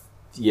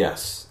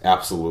 Yes,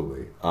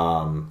 absolutely.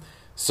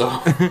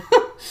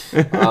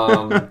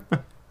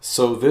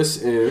 So this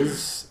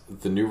is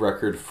the new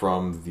record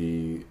from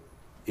the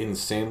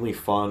insanely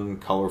fun,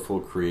 colorful,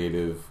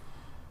 creative,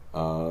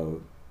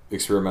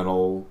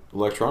 experimental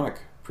electronic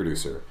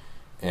producer.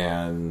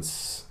 And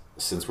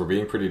since we're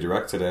being pretty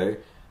direct today,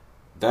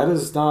 that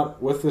is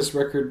not what this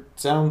record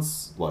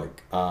sounds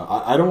like.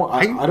 I don't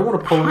want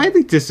to pull. I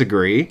highly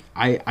disagree.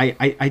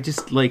 I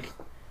just like.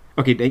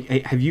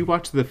 Okay, have you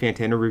watched the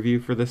Fantana review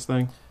for this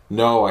thing?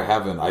 No, I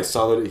haven't. I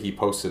saw that he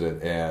posted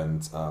it,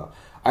 and I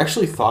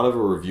actually thought of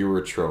a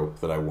reviewer trope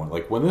that I want.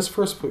 Like when this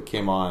first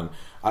came on,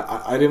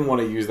 I didn't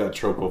want to use that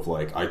trope of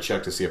like I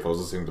checked to see if I was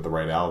listening to the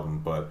right album,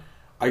 but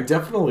I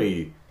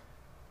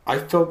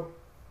felt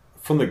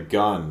from the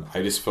gun.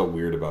 I just felt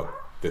weird about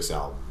this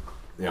album.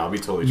 Yeah, I'll be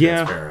totally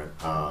transparent.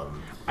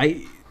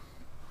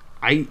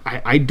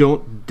 I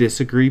don't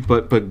disagree,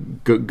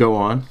 but go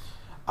on.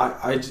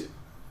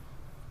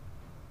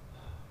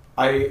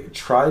 I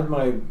tried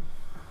my.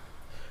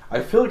 I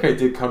feel like I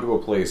did come to a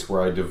place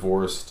where I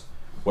divorced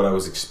what I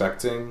was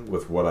expecting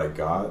with what I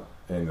got,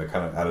 and I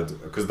kind of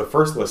added because the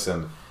first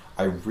listen,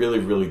 I really,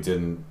 really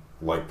didn't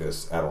like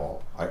this at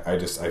all. I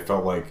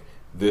felt like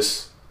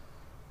this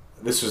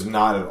was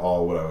not at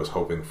all what I was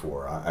hoping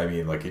for. I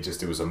mean, like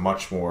it was a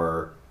much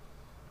more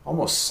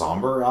almost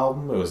somber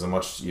album. It was a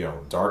much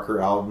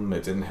darker album.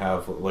 It didn't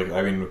have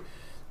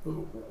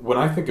when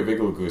I think of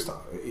Igloo Ghost.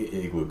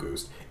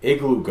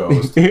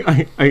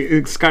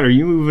 Scott, are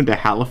you moving to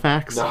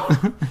Halifax? No,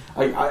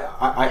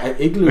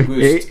 Igloo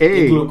Ghost.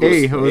 Hey,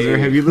 Hoser,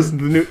 have you listened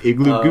to the new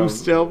Igloo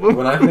Ghost album?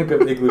 When I think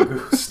of Igloo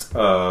Ghost,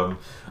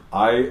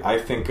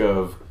 I think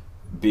of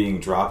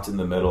being dropped in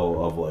the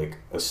middle of like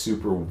a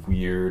super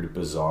weird,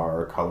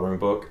 bizarre coloring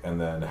book,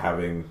 and then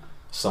having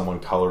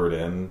someone color it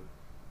in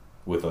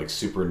with like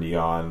super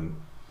neon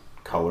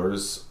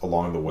colors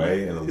along the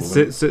way, and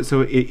so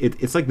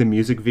it's like the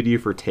music video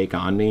for "Take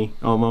on Me"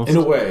 almost in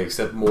a way,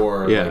 except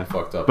more like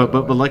fucked up,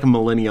 but like a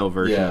millennial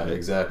version. Yeah, of it.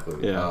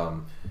 exactly. Yeah.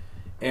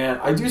 And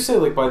I do say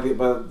like by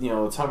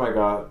the time I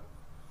got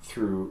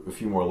through a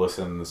few more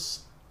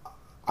listens,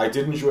 I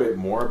did enjoy it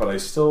more, but I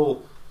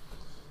still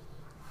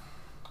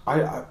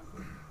I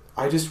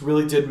just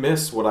really did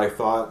miss what I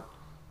thought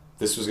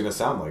this was going to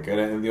sound like.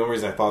 And the only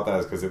reason I thought that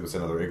is because it was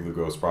another Igloo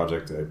Ghost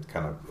project. I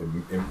kind of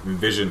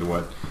envisioned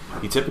what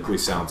he typically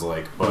sounds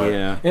like. But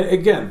and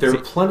again, there were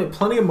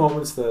plenty of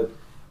moments that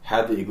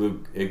had the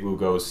Igloo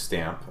Ghost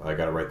stamp. I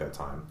got it right that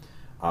time.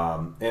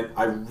 And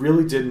I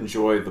really did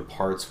enjoy the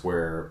parts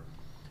where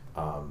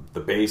the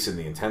bass and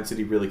the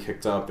intensity really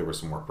kicked up. There were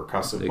some more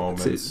percussive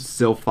moments.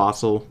 Still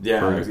Fossil.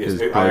 Yeah,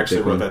 I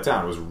actually wrote that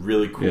down. It was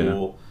really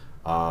cool.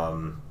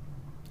 Yeah.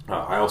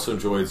 I also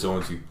enjoyed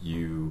Zones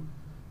You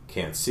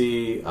Can't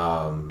See.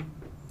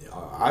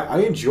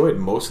 I enjoyed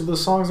most of the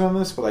songs on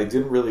this, but I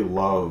didn't really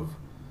love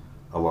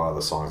a lot of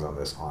the songs on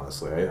this,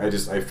 honestly.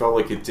 I felt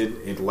like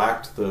it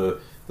lacked the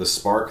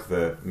spark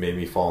that made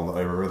me fall in love.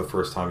 I remember the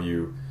first time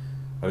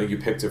I think you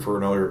picked it for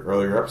an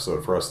earlier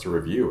episode for us to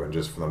review, and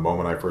just from the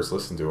moment I first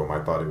listened to him,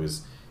 I thought it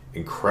was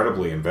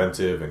incredibly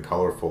inventive and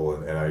colorful,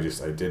 and I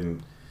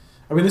didn't.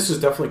 I mean, this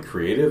was definitely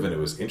creative and it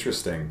was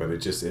interesting, but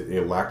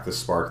it lacked the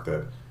spark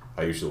that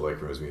I usually like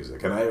from his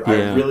music. And I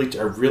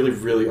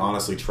really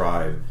honestly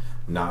tried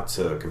not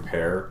to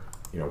compare,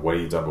 what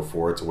he did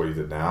before to what he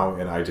did now,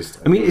 and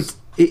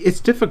it's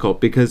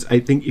difficult because I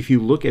think if you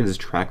look at his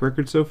track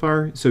record so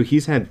far, so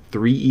he's had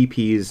 3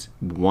 EPs,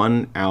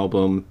 1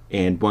 album,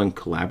 and 1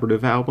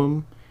 collaborative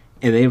album,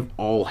 and they've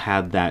all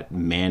had that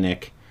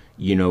manic,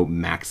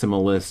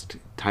 maximalist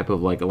type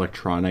of like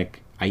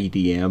electronic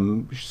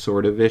IDM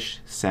sort of ish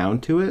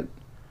sound to it.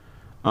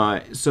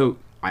 So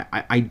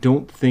I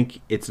don't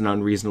think it's an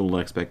unreasonable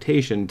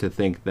expectation to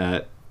think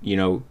that,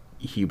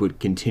 he would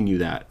continue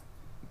that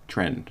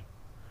trend.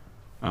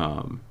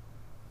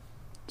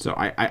 So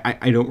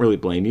I don't really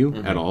blame you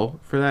at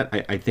all for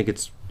that. I think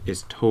it's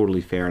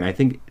totally fair, and I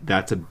think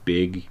that's a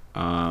big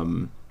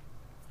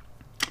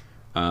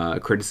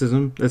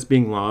criticism that's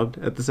being lobbed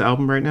at this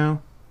album right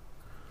now.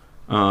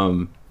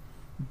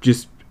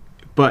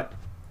 But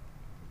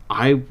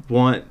I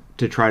want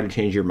to try to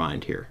change your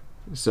mind here.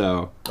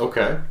 So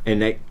okay,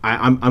 and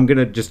I'm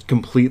gonna just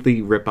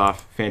completely rip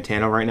off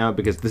Fantano right now,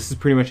 because this is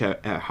pretty much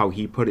how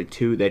he put it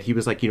too. That he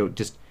was like,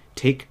 just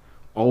take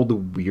all the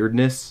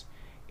weirdness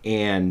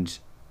and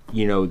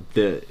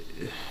the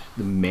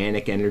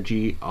manic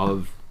energy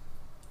of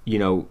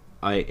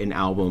an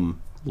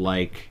album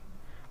like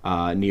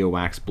Neo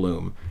Wax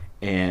Bloom,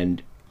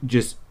 and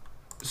just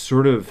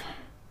sort of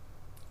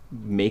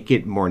make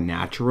it more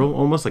natural,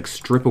 almost like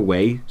strip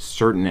away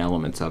certain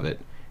elements of it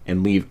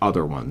and leave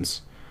other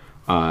ones.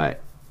 I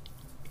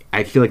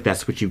feel like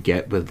that's what you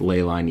get with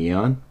Leyline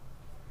Neon.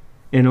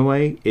 In a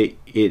way,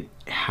 it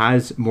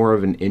has more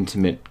of an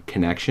intimate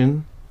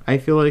connection, I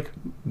feel like,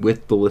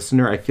 with the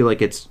listener. I feel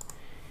like I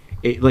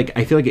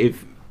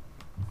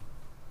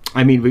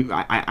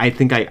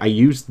think I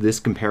used this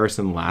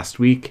comparison last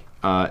week,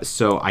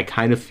 so I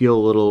kind of feel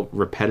a little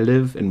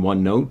repetitive in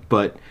one note,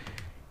 but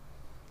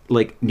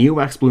like Neo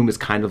Wax Bloom is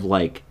kind of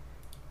like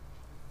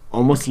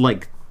almost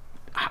like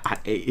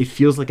it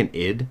feels like an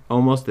id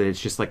almost, that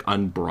it's just like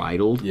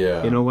unbridled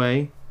in a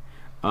way.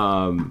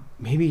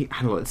 Maybe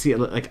I don't know. See,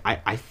 like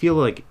I feel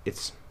like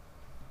it's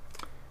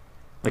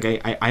like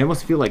I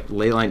almost feel like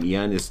Leyline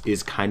Neon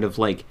is kind of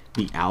like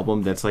the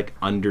album that's like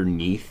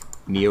underneath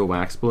Neo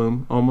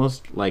Waxbloom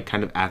almost, like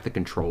kind of at the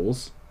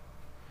controls.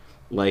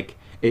 Like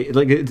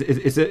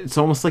it's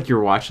almost like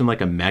you're watching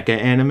like a mecha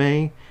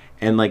anime,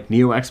 and like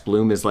Neo X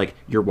Bloom is like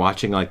you're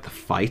watching like the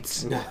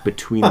fights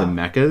between the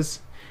mechas,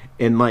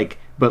 and like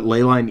but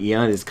Layla and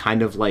Eon is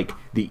kind of like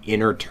the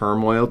inner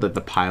turmoil that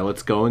the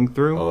pilot's going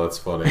through. Oh, that's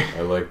funny.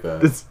 I like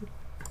that.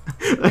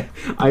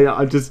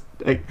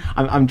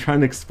 I'm trying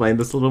to explain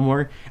this a little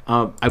more.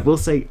 I will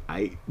say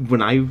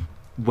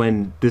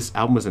when this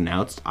album was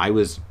announced, I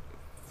was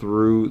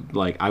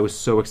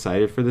so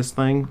excited for this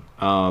thing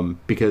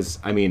because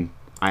I mean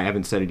I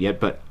haven't said it yet,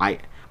 but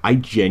I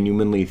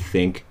genuinely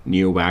think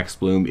Neo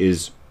Waxbloom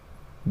is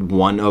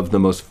one of the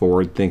most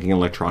forward-thinking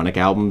electronic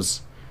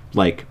albums,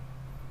 like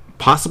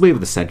possibly of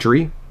the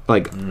century,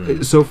 like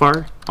so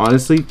far.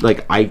 Honestly,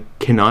 like I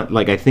cannot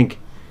like I think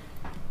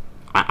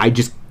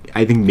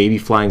maybe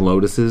Flying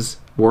Lotus's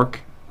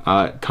work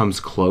comes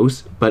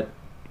close, but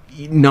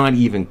not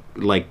even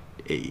like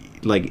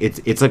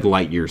it's like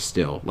light years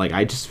still. Like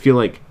I just feel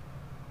like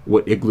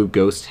what Igloo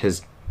Ghost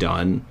has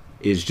done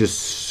is just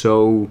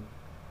so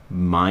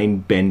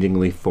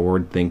mind-bendingly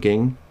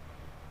forward-thinking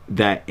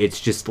that it's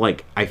just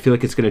like I feel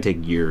like it's going to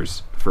take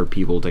years for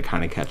people to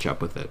kind of catch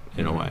up with it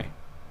in a way.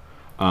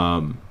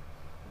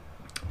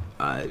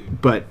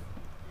 But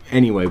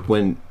anyway,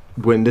 when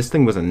this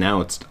thing was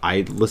announced,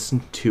 I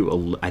listened to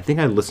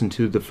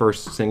the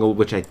first single,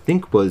 which I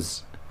think it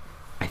was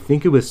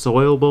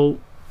Soilable,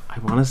 I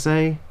want to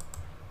say,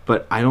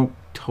 but I don't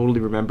totally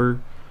remember.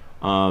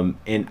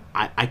 And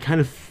I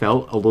kind of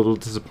felt a little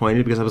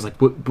disappointed because I was like,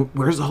 but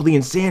where's all the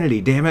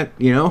insanity, damn it,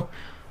 you know?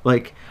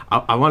 Like,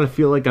 I want to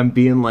feel like I'm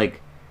being,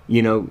 like,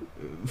 you know,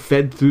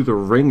 fed through the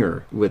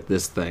ringer with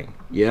this thing,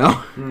 you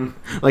know?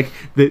 Like,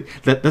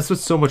 that's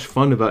what's so much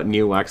fun about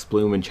Neo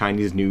Waxbloom and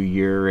Chinese New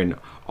Year and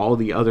all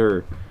the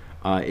other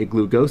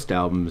Igloo Ghost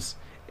albums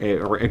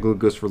or Igloo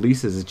Ghost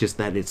releases, is just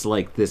that it's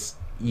like this,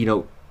 you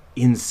know,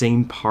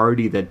 insane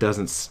party that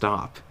doesn't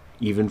stop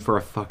even for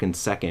a fucking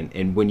second,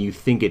 and when you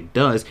think it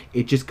does,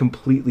 it just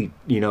completely,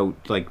 you know,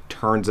 like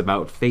turns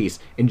about face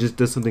and just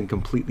does something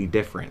completely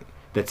different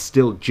that's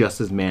still just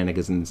as manic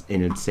as and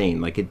insane.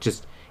 Like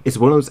it's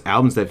one of those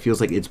albums that feels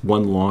like it's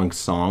one long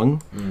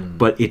song,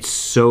 but it's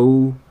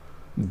so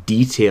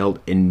detailed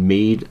and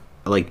made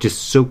like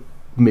just so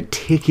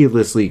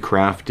meticulously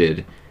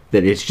crafted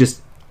that it's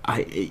just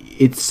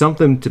it's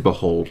something to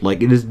behold.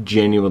 Like it is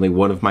genuinely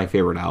one of my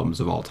favorite albums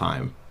of all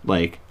time.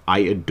 Like I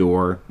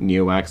adore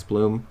Neo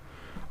Waxbloom.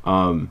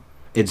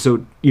 And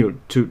so, you know,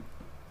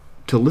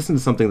 to listen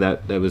to something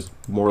that was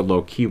more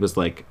low key was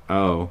like,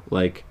 oh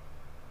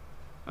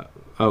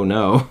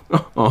no,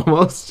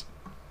 almost.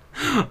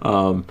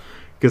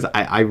 Because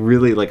I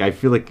really like, I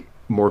feel like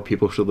more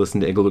people should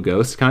listen to Igloo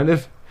Ghost, kind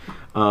of.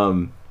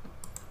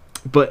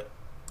 But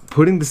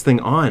putting this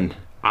thing on,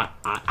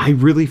 I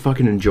really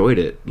fucking enjoyed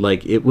it.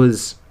 Like it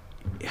was,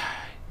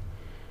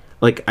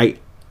 like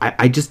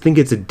I just think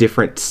it's a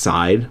different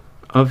side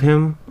of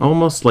him,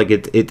 almost. Like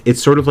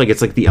it's sort of like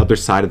it's like the other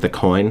side of the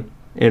coin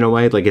in a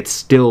way. Like it's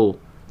still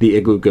the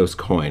Igloo Ghost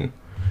coin.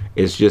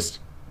 It's just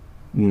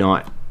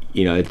not,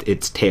 you know,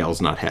 it's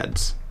tails, not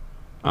heads.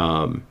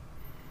 And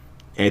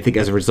I think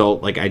as a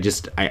result, like I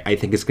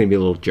think it's going to be a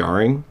little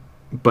jarring,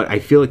 but I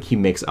feel like he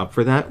makes up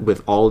for that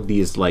with all of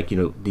these, like, you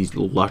know, these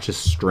luscious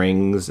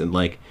strings, and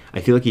like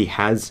I feel like he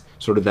has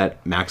sort of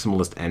that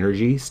maximalist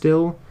energy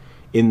still,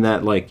 in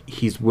that like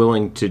he's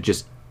willing to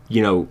just,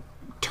 you know,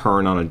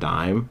 turn on a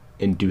dime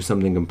and do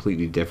something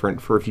completely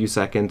different for a few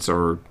seconds,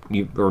 or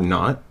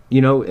not,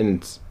 you know. And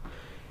it's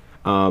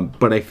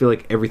but I feel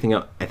like everything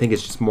else, I think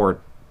it's just more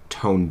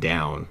toned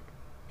down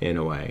in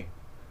a way,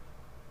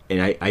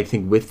 and I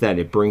think with that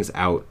it brings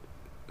out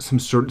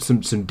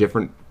some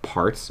different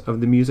parts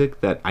of the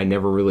music that I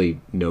never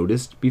really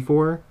noticed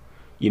before,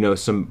 you know,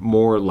 some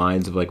more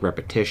lines of like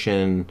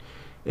repetition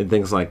and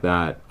things like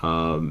that.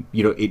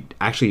 You know, it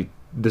actually,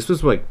 this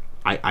was like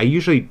I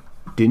usually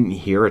didn't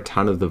hear a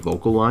ton of the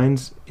vocal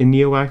lines in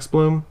Neo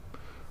Waxbloom,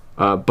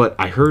 but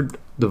I heard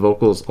the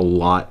vocals a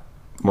lot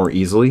more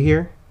easily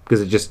here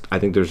because I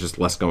think there's just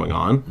less going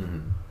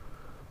on.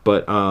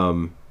 But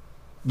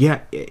yeah,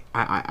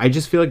 I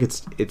just feel like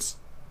it's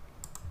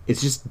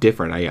just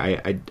different.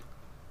 I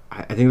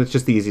think that's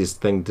just the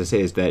easiest thing to say,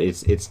 is that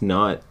it's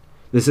not,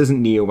 this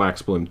isn't Neo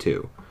Waxbloom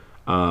 2.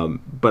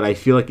 But I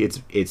feel like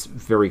it's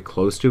very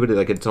close to it.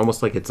 Like it's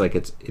almost like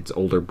it's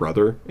older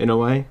brother in a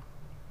way.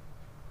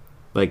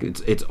 Like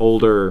it's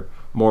older,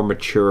 more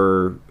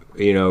mature,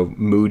 you know,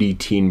 moody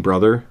teen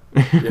brother.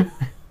 Yeah.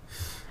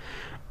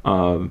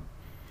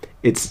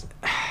 It's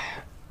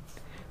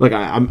like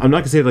I'm not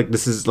gonna say like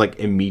this is like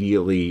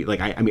immediately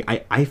like I mean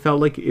I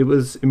felt like it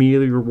was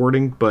immediately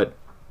rewarding, but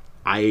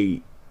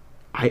I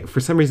for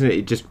some reason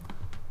it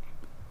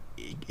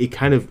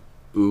kind of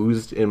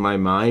oozed in my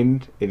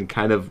mind and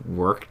kind of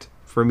worked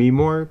for me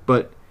more.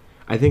 But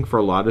I think for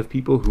a lot of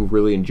people who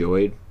really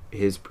enjoyed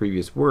his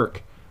previous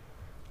work,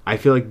 I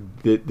feel like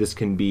this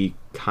can be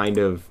kind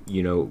of,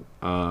 you know,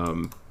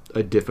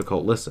 a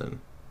difficult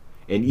listen.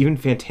 And even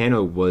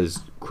Fantano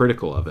was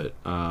critical of it.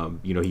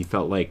 You know, he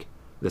felt like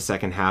the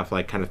second half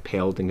like kind of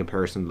paled in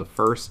comparison to the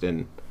first,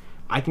 and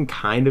I can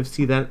kind of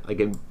see that.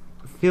 Like, I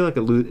feel like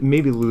it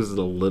maybe loses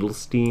a little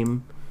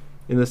steam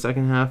in the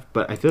second half,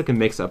 but I feel like it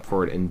makes up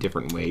for it in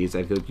different ways.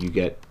 I feel like you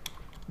get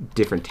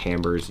different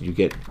timbres, you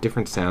get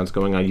different sounds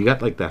going on. You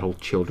got like that whole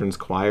children's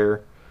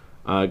choir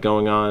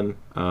going on.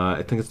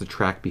 I think it's the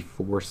track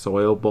before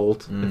Soil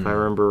Bolt, if I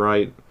remember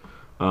right.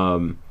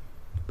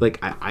 Like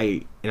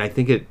I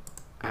think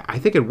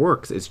it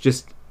works. It's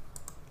just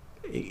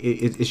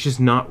it's just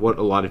not what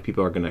a lot of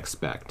people are going to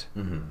expect.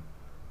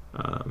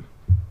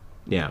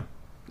 Yeah,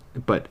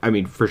 but I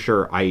mean, for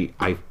sure,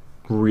 I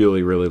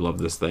really love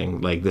this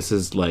thing. Like this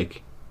is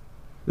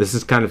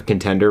kind of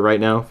contender right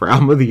now for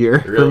album of the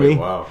year for me.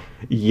 Wow.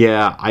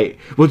 Yeah,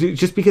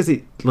 just because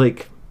it,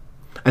 like,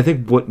 I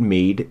think what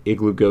made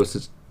Igloo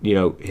Ghost,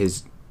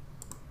 his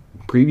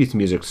previous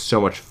music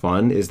so much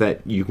fun is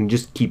that you can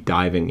just keep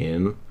diving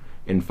in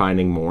and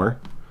finding more,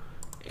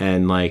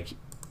 and like,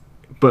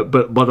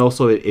 but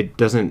also it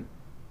doesn't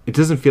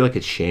feel like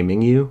it's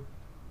shaming you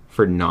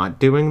for not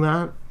doing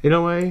that in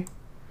a way.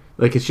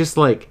 Like, it's just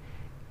like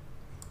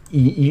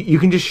you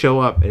can just show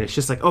up and it's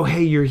just like, oh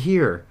hey, you're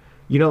here,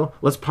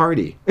 let's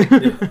party.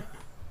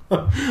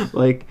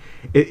 Like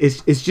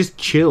it's just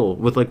chill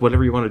with like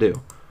whatever you want to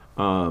do,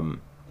 and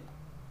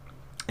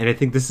I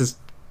think this is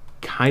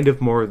kind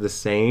of more of the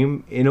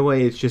same in a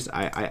way. It's just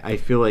I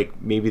feel like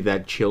maybe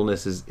that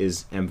chillness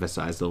is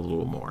emphasized a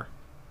little more,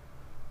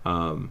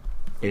 and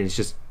it's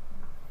just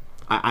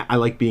I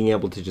like being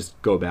able to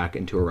just go back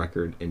into a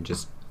record and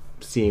just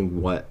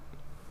seeing what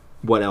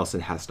else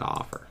it has to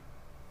offer.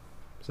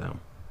 So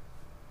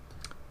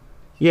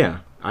yeah,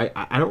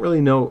 I don't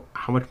really know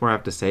how much more I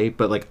have to say,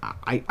 but like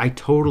I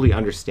totally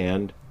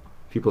understand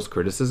people's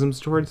criticisms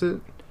towards it.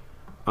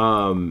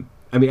 I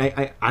mean,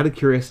 I out of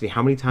curiosity,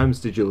 how many times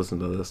did you listen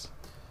to this?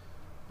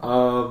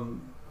 I'll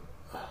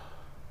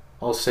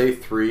say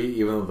 3,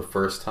 even though the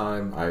first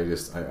time I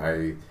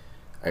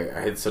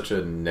had such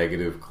a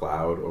negative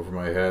cloud over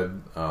my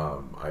head.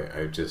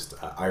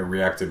 I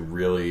reacted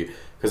really,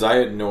 because I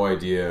had no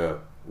idea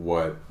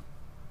what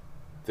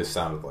this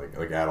sounded like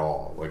at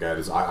all. Like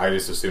I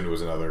just assumed it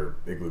was another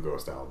Igloo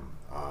Ghost album.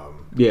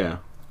 Yeah.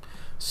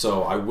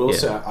 So I will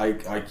say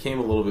I came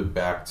a little bit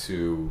back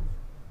to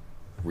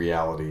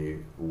reality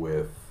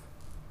with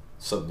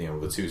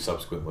the 2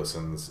 subsequent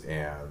listens,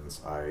 and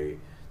I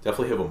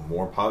definitely have a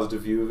more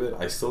positive view of it.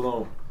 I still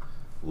don't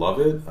love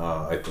it.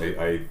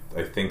 I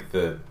think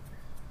that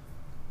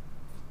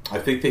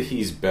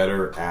he's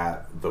better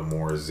at the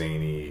more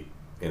zany,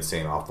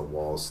 insane, off the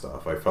wall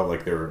stuff. I felt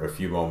like there were a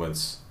few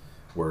moments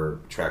where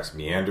tracks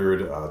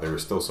meandered. There were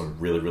still some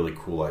really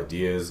cool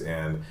ideas,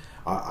 and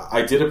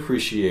I did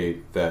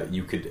appreciate that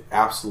you could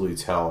absolutely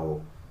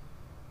tell.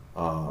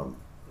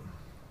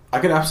 I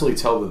could absolutely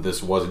tell that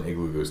this was an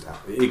Igloo Ghost.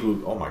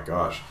 Oh my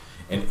gosh,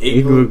 an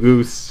Igloo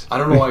Goose. I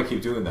don't know why I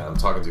keep doing that. I'm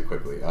talking too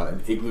quickly.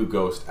 An Igloo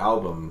Ghost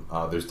album.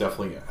 There's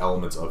definitely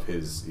elements of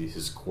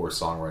his core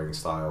songwriting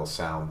style,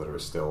 sound that are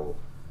still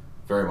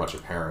very much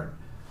apparent.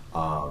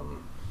 But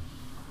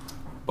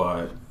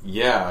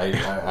yeah,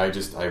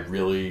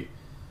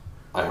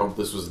 I hope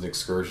this was an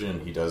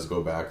excursion. He does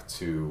go back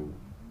to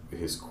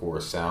his core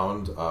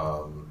sound,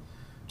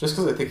 just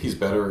because I think he's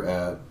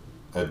better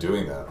at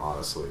doing that,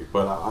 honestly.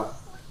 But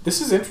this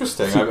is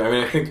interesting. I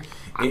mean, I think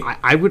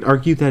I would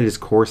argue that his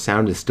core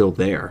sound is still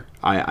there.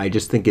 I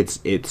just think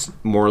it's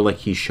more like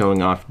he's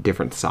showing off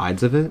different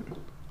sides of it.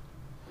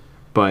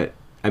 But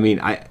I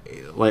mean, I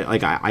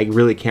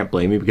really can't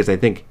blame you, because I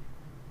think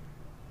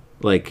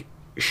like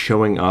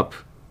showing up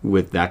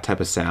with that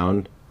type of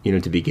sound,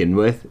 to begin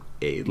with,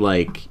 it's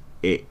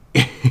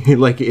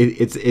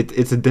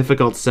a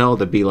difficult sell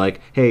to be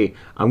like, hey,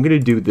 I'm gonna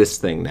do this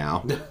thing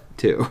now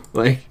too.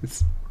 Like,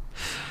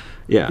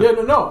 yeah.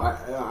 No.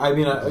 I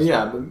mean,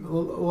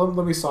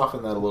 let me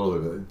soften that a little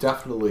bit.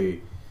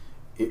 Definitely,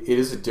 it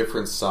is a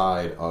different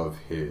side of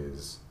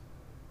his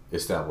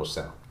established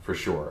sound for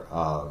sure.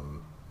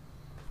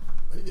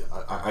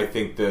 I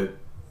think that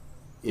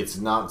it's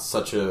not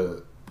such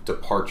a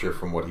departure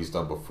from what he's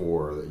done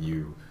before that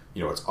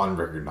it's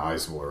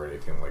unrecognizable or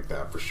anything like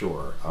that, for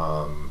sure.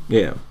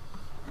 Yeah.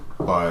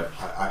 But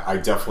I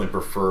definitely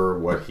prefer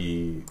what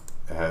he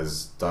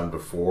has done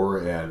before,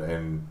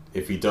 and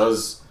if he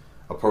does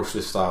approach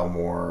this style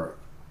more,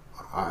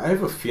 I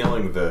have a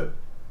feeling that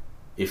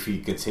if he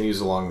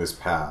continues along this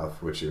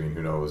path, which, I mean,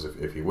 who knows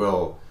if he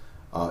will,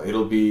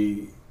 it'll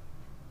be...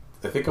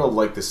 I think I'll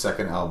like the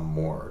second album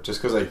more,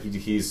 just because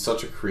he's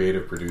such a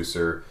creative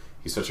producer.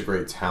 He's such a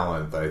great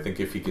talent that I think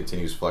if he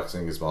continues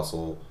flexing his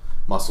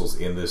muscles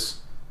in this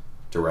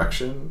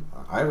direction,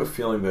 I have a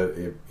feeling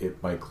that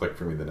it might click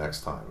for me the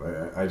next time.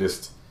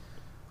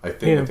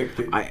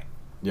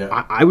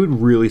 I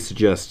would really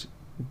suggest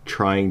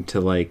trying to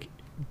like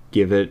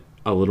give it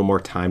a little more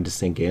time to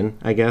sink in,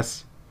 I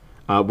guess.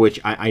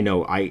 Which I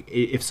know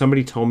if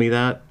somebody told me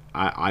that,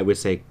 I would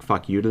say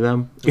fuck you to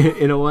them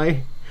in a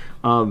way.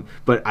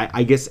 But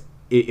I guess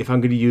if I'm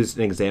going to use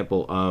an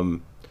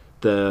example,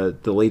 the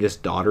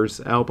latest Daughters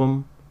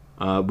album,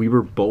 we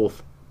were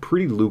both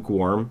pretty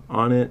lukewarm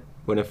on it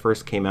when it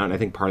first came out, and I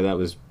think part of that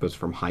was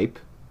from hype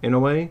in a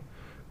way.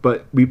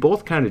 But we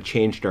both kind of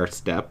changed our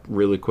step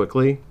really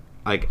quickly,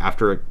 like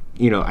after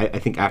I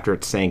think after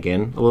it sank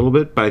in a little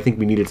bit. But I think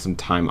we needed some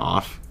time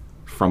off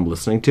from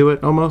listening to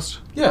it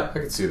almost. Yeah, I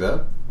can see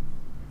that.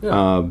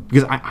 Yeah.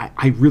 Because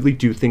I really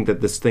do think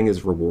that this thing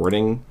is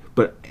rewarding.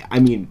 But I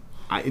mean,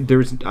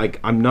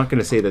 I'm not going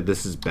to say that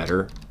this is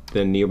better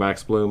than Neo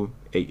Max Bloom.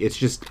 It's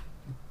just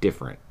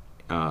different.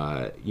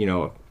 So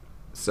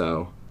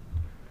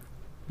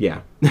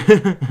yeah.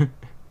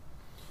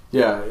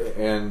 Yeah,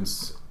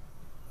 and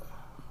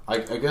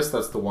I guess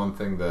that's the one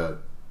thing that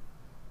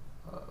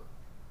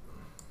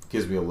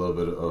gives me a little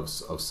bit of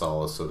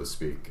solace, so to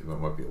speak. That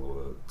might be a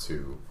little bit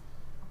too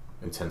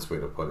intense way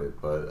to put it,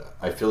 but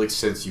I feel like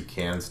since you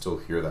can still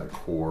hear that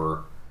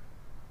core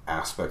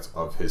aspect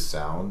of his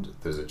sound,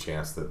 there's a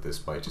chance that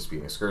this might just be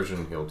an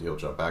excursion. He'll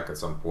jump back at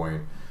some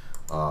point,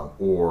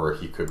 or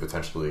he could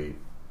potentially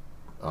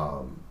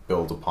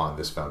build upon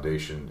this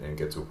foundation and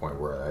get to a point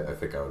where I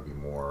think I would be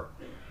more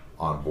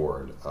on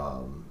board.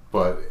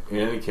 But in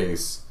any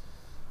case,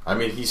 I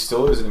mean, he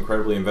still is an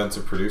incredibly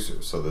inventive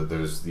producer, so that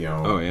there's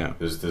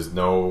there's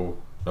no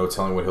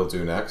telling what he'll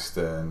do next.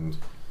 And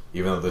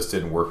even though this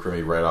didn't work for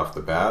me right off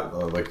the bat,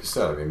 like you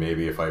said, I mean,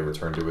 maybe if I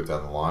return to it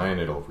down the line,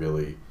 it'll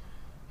really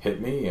hit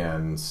me,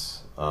 and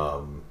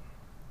I'm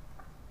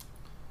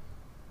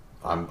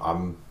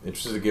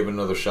interested to give it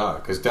another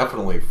shot, because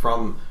definitely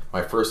from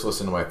my first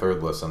listen to my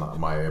third listen,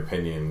 my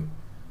opinion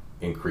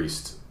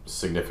increased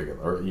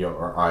significantly,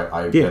 or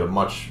I had a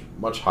much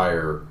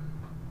higher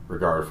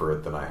regard for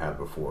it than I had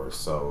before.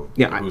 So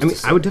yeah, I mean,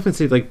 I would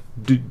definitely say, like,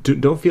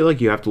 don't feel like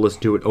you have to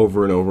listen to it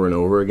over and over and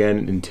over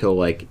again until,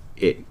 like,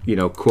 it,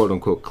 quote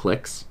unquote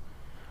clicks.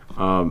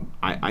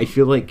 I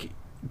feel like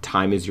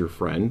time is your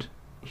friend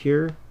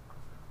here,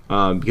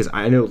 because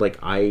I know, like,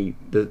 I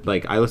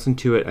listened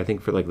to it, I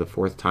think, for like the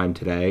fourth time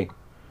today,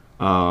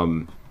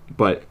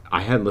 but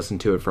I hadn't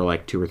listened to it for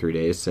like 2 or 3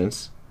 days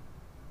since.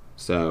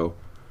 So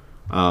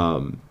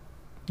I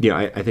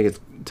think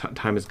it's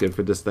time is good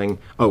for this thing.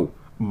 Oh,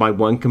 my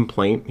one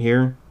complaint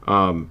here,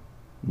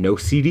 no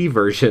CD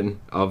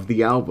version of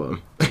the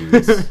album.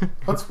 Jeez,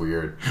 that's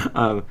weird.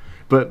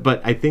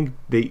 But I think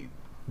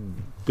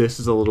this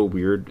is a little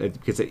weird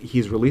because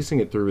he's releasing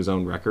it through his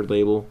own record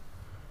label,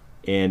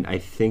 and I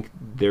think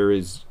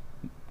there's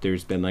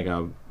been like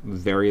a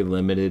very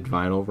limited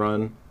vinyl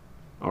run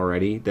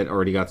already that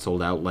already got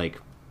sold out like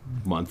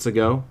months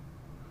ago.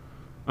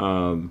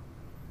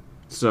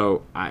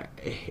 So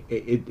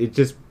it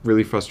just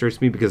really frustrates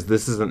me, because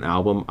this is an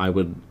album I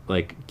would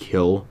like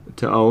kill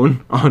to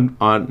own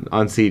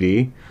on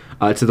CD,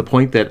 to the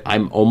point that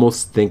I'm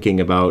almost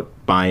thinking about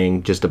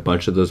buying just a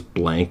bunch of those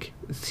blank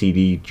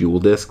CD jewel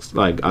discs,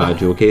 like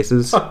jewel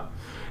cases,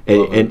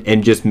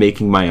 and just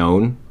making my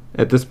own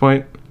at this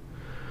point,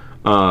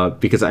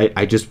 because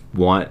I just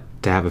want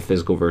to have a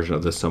physical version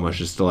of this so much,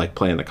 just to like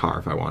play in the car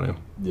if I want to.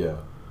 Yeah.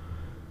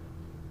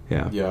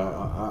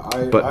 Yeah,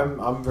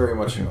 I'm very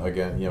much,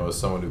 again, as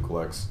someone who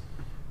collects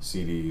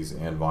CDs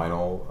and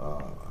vinyl,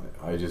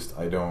 I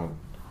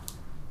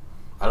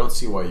don't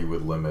see why you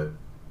would limit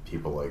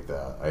people like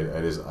that. I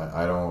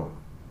don't.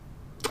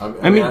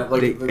 I mean,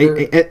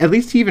 at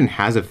least he even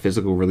has a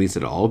physical release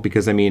at all,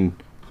 because I mean,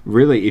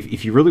 really,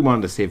 if you really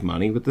wanted to save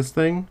money with this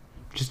thing,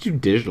 just do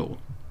digital.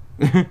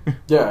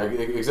 Yeah,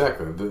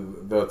 exactly.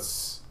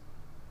 That's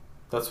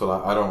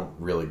what I don't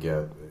really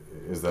get.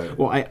 Is that,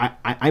 well,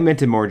 I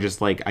meant it more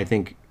just like, I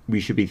think we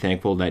should be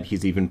thankful that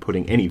he's even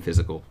putting any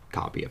physical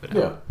copy of it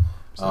out.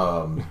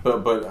 Yeah.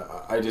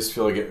 But I just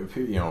feel like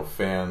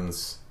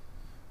fans.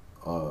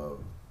 I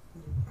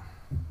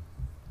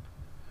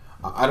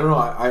don't know.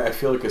 I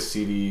feel like a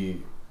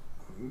CD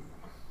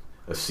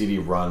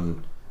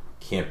run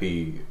can't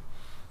be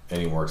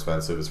any more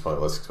expensive. It's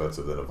probably less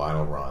expensive than a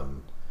vinyl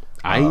run.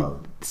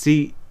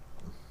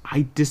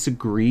 I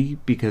disagree,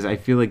 because I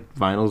feel like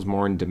vinyl's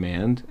more in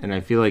demand, and I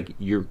feel like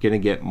you're gonna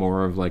get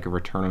more of like a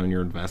return on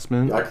your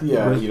investment. With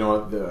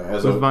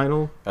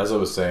vinyl. As I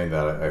was saying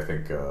that, I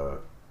think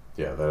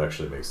that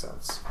actually makes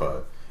sense.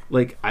 But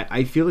like,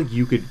 I feel like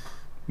you could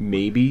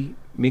maybe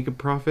make a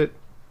profit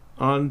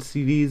on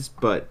CDs,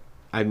 but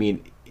I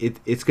mean,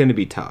 it's gonna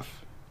be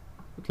tough.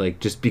 Like,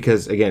 just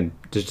because, again,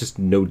 there's just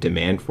no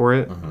demand for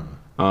it.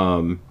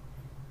 Mm-hmm.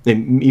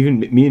 And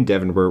even me and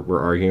Devin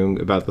were arguing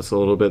about this a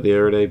little bit the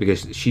other day,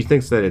 because she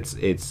thinks that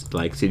it's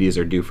like CDs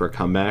are due for a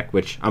comeback,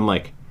 which I'm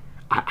like,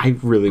 I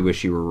really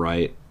wish you were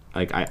right.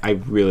 Like, I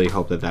really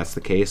hope that that's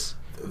the case.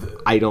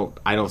 I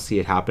don't see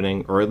it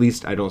happening, or at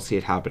least I don't see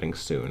it happening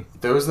soon.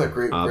 There was that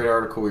great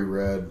article we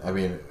read. I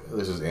mean,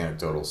 this is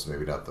anecdotal, so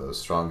maybe not the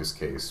strongest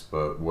case,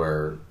 but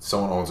where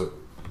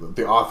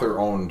the author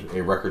owned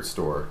a record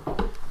store,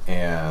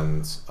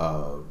 and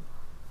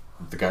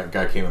the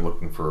guy came in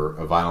looking for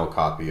a vinyl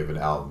copy of an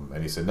album,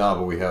 and he said, "No,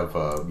 but we have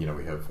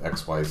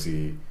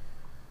XYZ,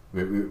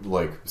 we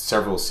like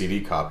several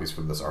CD copies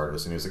from this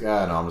artist." And he was like,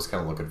 "No, I'm just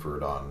kind of looking for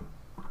it on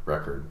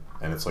record."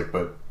 And it's like,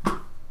 but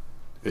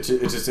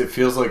it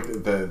feels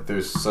like that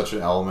there's such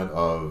an element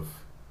of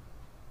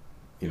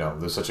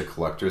there's such a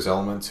collector's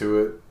element to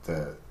it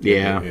that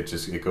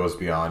it goes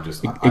beyond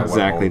just I want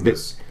to own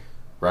this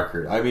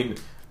record. I mean,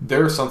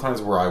 there are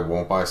sometimes where I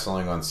won't buy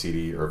something on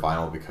CD or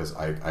vinyl because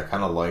I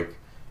kind of like,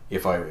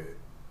 if I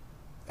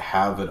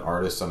have an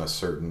artist on a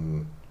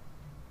certain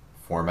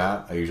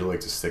format, I usually like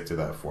to stick to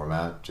that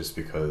format just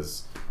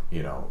because,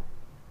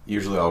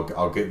 usually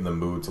I'll get in the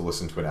mood to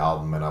listen to an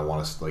album and I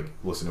want to like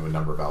listen to a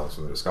number of albums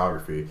from the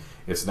discography.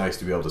 It's nice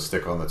to be able to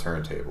stick on the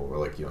turntable or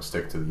like,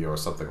 stick to or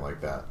something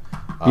like that.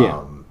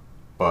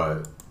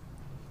 But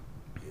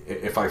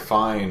if I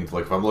find,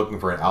 like, if I'm looking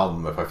for an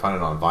album, if I find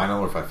it on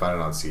vinyl or if I find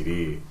it on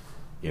CD,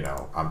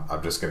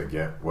 I'm just gonna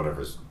get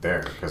whatever's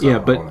there. Cause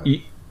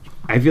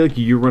I feel like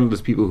you're one of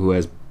those people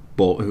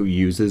who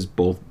uses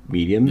both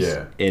mediums.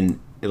 Yeah. And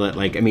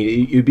like, I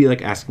mean, it'd be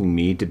like asking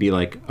me to be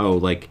like, oh,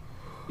 like,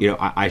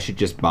 I should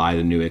just buy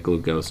the new Igloo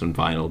Ghost on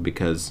vinyl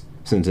because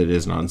since it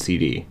isn't on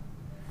CD,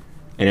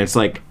 and it's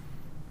like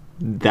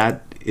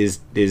that is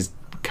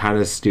kind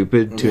of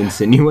stupid to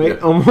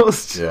insinuate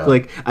almost. Yeah.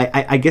 Like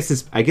I guess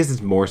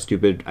it's more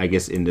stupid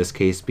in this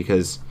case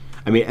because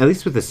I mean, at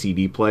least with a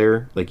CD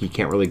player, like, you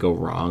can't really go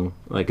wrong.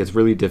 Like, it's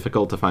really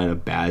difficult to find a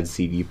bad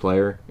CD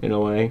player in a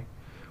way,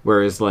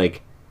 whereas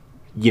like,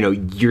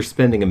 you're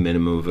spending a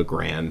minimum of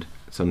 $1,000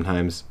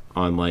 sometimes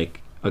on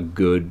like a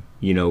good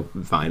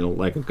vinyl,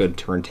 like a good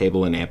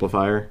turntable and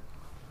amplifier.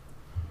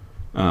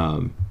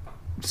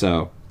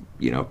 So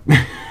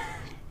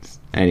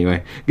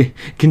anyway,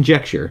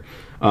 conjecture.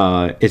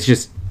 It's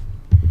just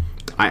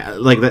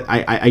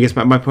I guess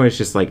my point is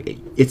just like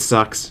it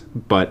sucks,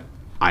 but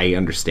I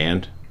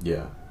understand.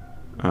 Yeah.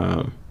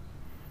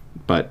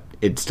 But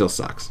it still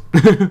sucks.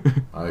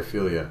 I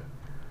feel ya.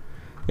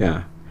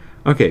 Yeah.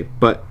 Okay,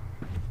 but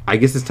I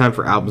guess it's time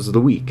for albums of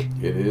the week.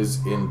 It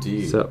is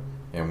indeed. So,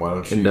 and why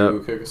don't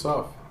you kick us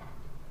off?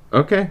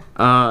 Okay.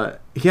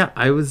 Yeah,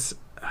 I was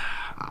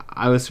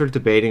sort of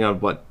debating on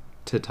what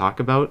to talk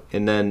about,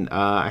 and then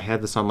I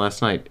had this on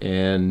last night,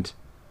 and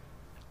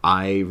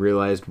I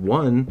realized,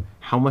 one,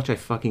 how much I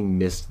fucking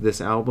missed this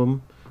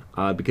album,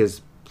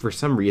 because for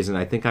some reason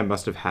I think I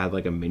must have had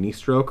like a mini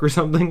stroke or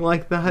something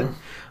like that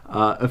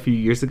a few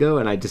years ago,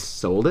 and I just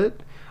sold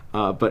it.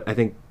 But I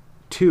think,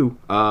 two,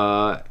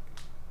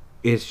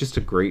 it's just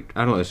a great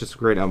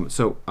album.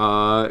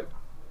 So,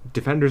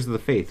 Defenders of the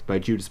Faith by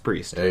Judas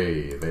Priest.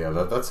 Hey,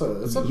 that's a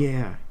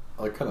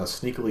like kind of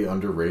sneakily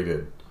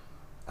underrated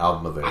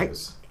album of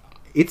theirs.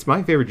 It's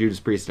my favorite Judas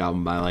Priest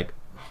album by like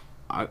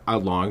a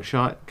long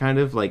shot, kind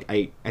of. Like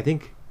I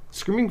think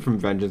Screaming from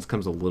Vengeance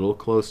comes a little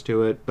close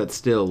to it, but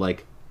still,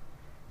 like,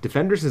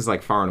 Defenders is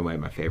like far and away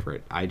my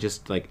favorite. I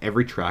just like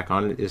every track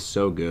on it is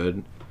so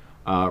good.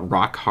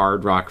 Rock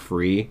Hard, Rock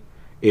Free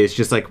is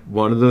just like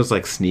one of those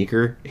like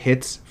sneaker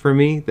hits for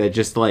me that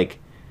just like,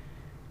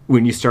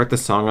 when you start the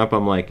song up,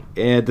 I'm like,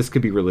 this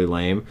could be really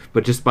lame.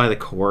 But just by the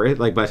chorus,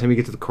 like by the time you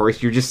get to the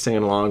chorus, you're just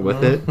singing along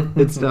with it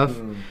and stuff.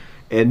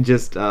 And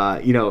just, a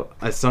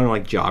song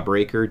like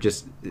Jawbreaker,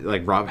 just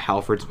like Rob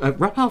Halford's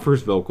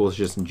vocals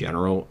just in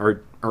general are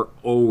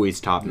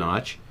always top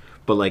notch.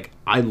 But like,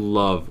 I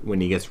love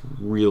when he gets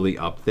really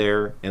up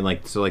there. And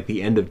like, so like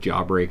the end of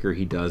Jawbreaker,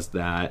 he does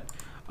that.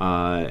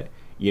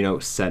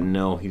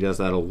 Sentinel, he does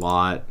that a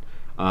lot.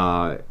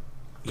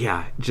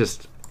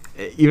 Just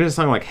even a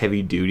song like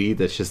Heavy Duty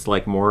that's just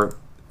like more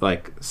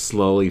like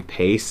slowly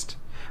paced.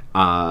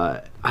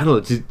 I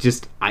don't know,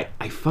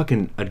 I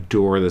fucking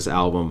adore this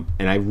album,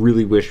 and I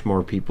really wish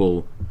more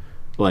people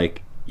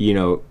like,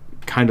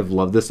 kind of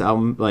love this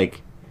album.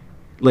 Like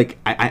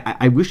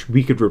I wish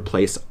we could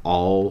replace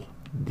all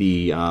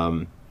the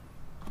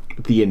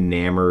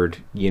enamored,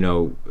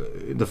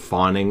 the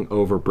fawning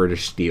over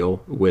British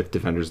Steel with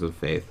Defenders of the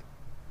Faith,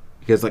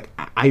 because like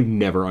I've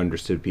never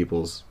understood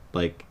people's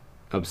like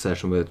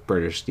obsession with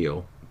British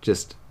Steel.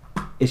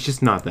 It's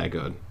just not that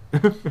good.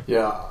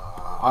 Yeah,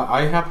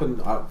 I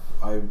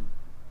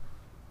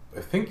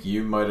think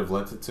you might have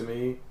lent it to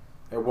me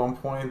at one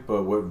point,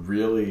 but what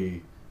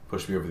really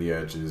pushed me over the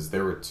edge is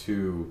there were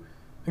two,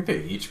 I think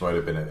they each might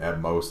have been at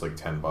most like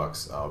 $10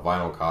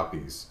 vinyl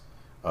copies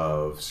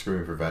of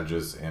Screaming for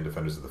Vengeance and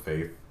Defenders of the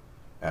Faith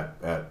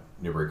at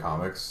Newbury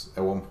Comics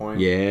at one point.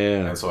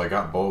 Yeah. And so I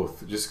got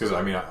both just because,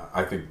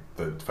 I think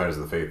the Defenders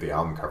of the Faith, the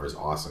album cover is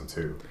awesome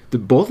too.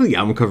 Both of the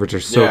album covers are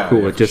so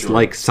cool. Yeah, just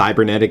like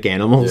cybernetic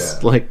animals.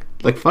 Yeah.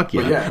 Like fuck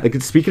yeah. Like,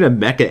 speaking of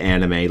mecha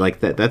anime, like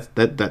that's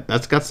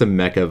got some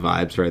mecha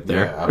vibes right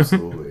there. Yeah,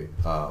 absolutely.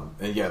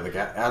 And yeah, like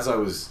as I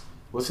was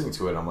listening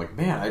to it, I'm like,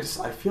 man, I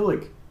feel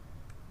like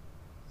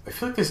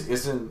this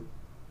isn't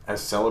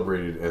as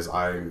celebrated as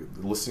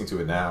listening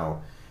to it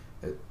now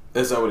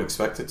as I would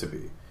expect it to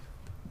be.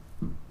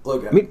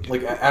 Look,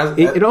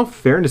 in all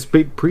fairness,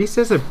 Priest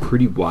has a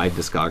pretty wide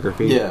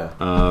discography. Yeah.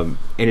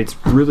 And it's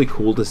really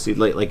cool to see.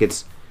 Like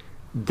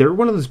they're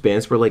one of those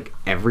bands where like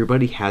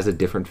everybody has a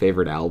different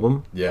favorite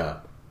album. Yeah.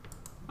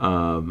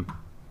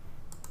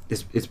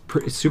 It's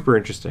super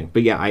interesting.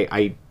 But yeah,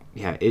 I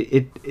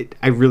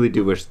really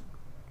do wish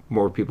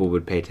more people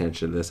would pay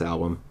attention to this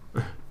album.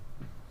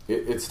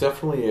 It's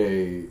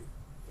definitely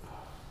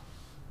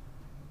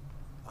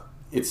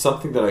it's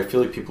something that I feel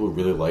like people who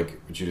really like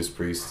Judas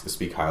Priest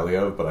speak highly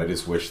of, but I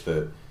just wish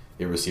that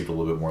it received a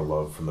little bit more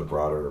love from the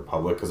broader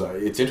public, because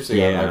it's interesting.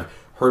 Yeah. I've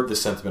heard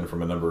this sentiment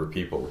from a number of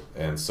people,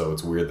 and so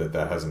it's weird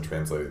that hasn't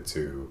translated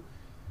to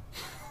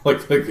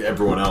like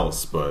everyone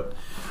else. But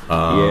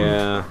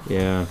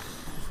yeah.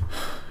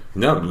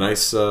 No,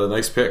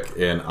 nice pick,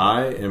 and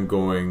I am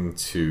going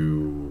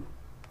to.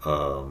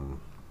 I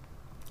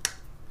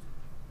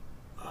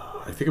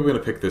think I'm going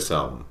to pick this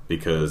album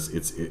because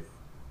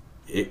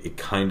it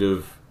kind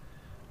of.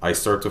 I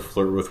start to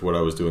flirt with what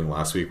I was doing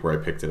last week, where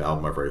I picked an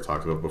album I've already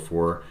talked about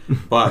before,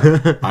 but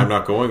I'm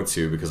not going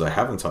to, because I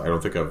haven't. I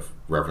don't think I've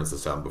referenced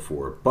this album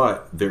before,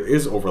 but there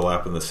is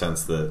overlap in the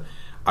sense that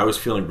I was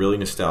feeling really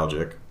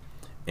nostalgic,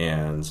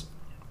 and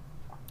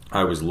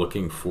I was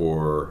looking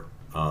for.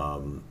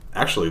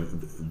 Actually,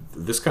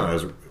 this kind of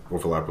has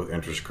overlap with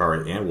Enter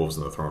Shikari and Wolves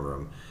in the Throne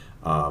Room.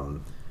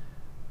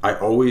 I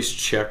always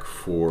check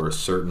for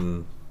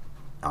certain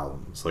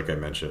albums, like I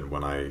mentioned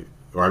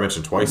I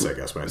mentioned twice, I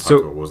guess, when I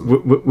talked about Wolves in the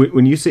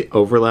when you say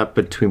overlap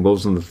between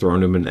Wolves in the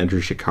Throne Room and Enter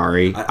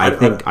Shikari, I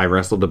think I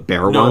wrestled a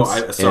bear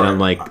once, and I'm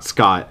like,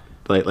 Scott,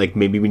 like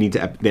maybe we need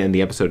to end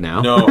the episode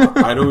now. No,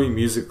 I don't mean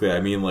musically.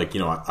 I mean, like,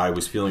 I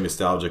was feeling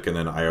nostalgic, and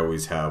then I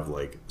always have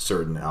like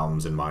certain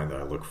albums in mind that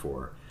I look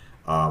for.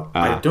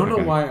 I don't know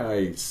why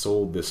I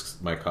sold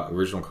my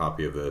original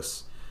copy of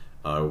this.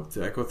 I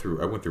went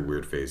through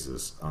weird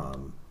phases.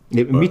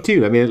 Me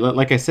too. I mean,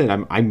 like I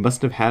said, I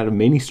must have had a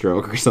mini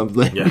stroke or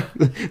something. Yeah.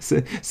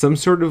 Some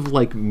sort of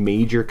like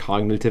major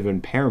cognitive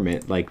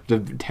impairment, like the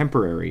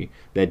temporary,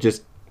 that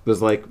just was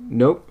like,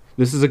 nope,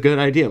 this is a good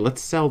idea.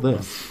 Let's sell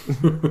this.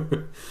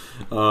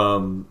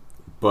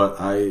 But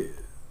I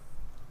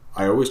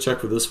always check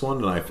for this one,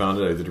 and I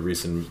found it. I did a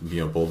recent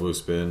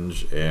Bulbous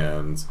binge,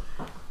 and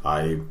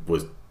I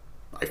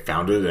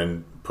found it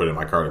and put it in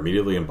my cart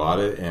immediately and bought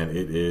it, and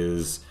it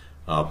is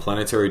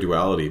Planetary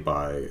Duality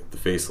by The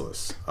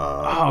Faceless.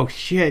 Oh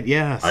shit,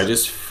 yes.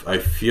 I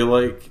feel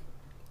like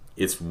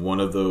it's one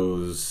of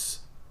those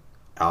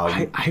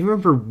albums. I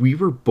remember we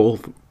were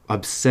both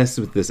obsessed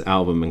with this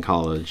album in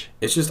college.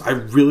 It's just, I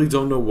really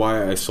don't know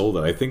why I sold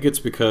it. I think it's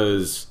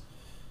because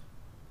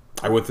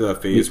I went through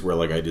that phase where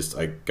like I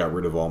got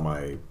rid of all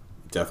my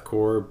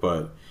deathcore,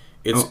 but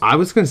I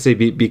was going to say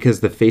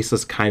because The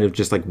Faceless kind of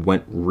just like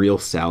went real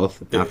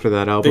south after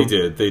that album.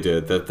 They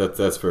did.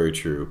 That's very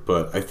true.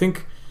 But I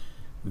think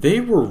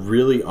they were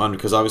really on,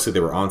 because obviously they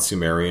were on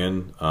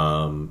Sumerian.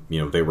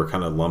 They were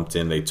kind of lumped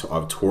in.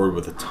 I've toured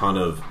with a ton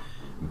of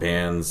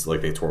bands,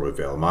 like they toured with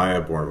Veil of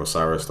Maya, Born of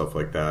Osiris, stuff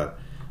like that.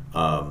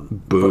 Boo.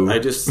 But boo.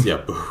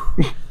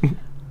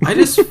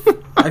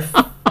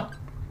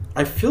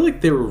 I feel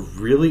like they were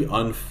really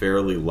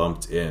unfairly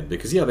lumped in,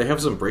 because they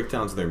have some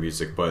breakdowns in their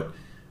music, but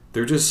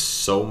they're just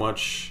so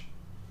much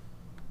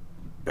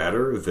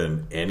better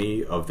than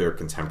any of their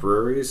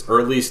contemporaries,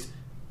 or at least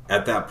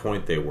at that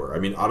point they were. I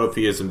mean,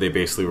 Autotheism, they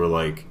basically were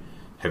like,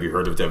 have you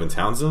heard of Devin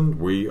Townsend?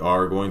 We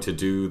are going to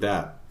do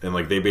that. And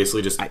like they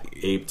basically just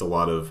aped a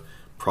lot of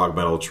prog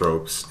metal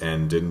tropes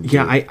and didn't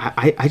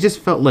I just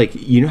felt like,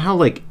 you know how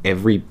like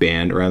every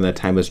band around that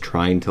time was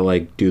trying to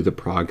like do the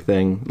prog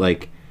thing?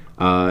 Like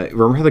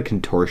remember how the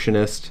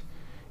Contortionist,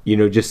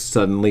 just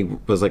suddenly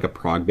was like a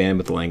prog band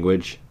with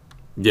language?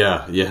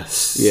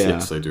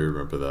 Yes, I do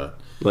remember that.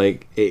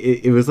 Like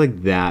it was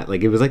like that.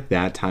 Like it was like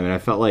that time, and I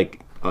felt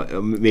like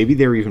maybe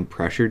they were even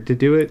pressured to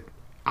do it.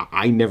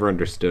 I never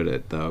understood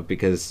it though,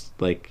 because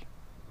like,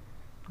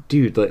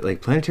 dude,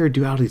 like Planetary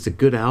Duality is a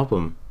good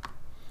album.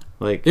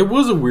 Like, it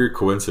was a weird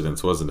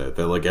coincidence, wasn't it?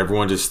 That like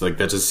everyone just like,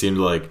 that just seemed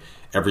like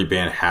every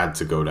band had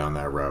to go down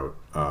that route.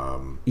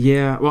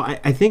 Yeah, well,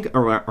 I think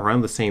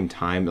around the same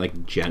time,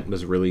 like Gent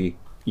was really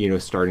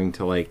starting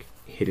to like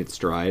hit its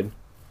stride.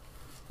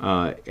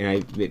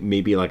 And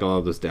maybe like a lot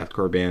of those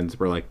deathcore bands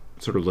were like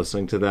sort of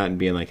listening to that and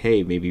being like,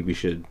 hey, maybe we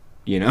should,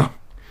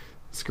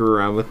 screw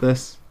around with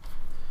this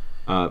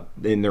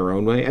in their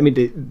own way. I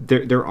mean,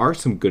 there are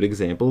some good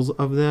examples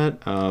of that.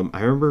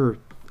 I remember,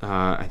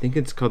 I think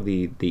it's called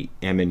the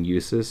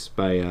Amenusis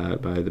by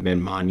the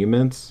band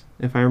Monuments,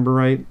 if I remember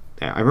right.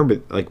 I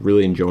remember like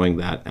really enjoying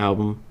that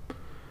album.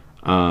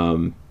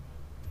 There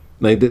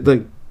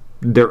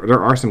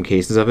are some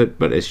cases of it,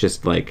 but it's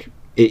just like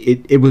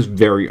it was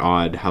very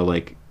odd how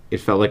like it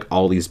felt like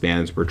all these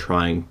bands were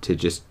trying to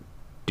just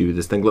do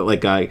this thing.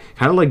 Like I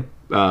kind of like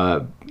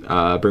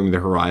Bring Me the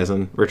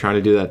Horizon. We're trying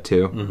to do that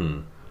too.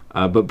 Mm-hmm.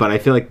 But I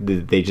feel like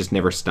they just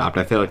never stopped.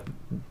 I feel like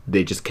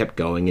they just kept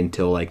going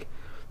until like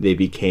they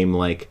became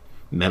like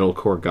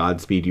metalcore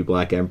Godspeed You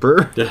Black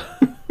Emperor.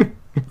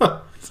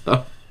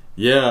 So.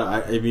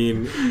 Yeah, I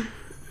mean,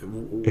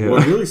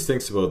 what really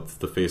stinks about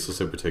The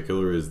Faceless in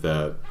particular is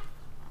that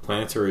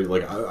Planetary,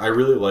 like I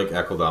really like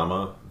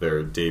Akeldama,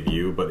 their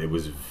debut, but it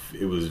was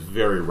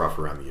very rough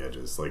around the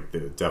edges. Like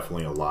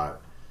definitely a lot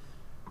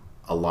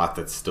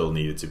that still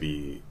needed to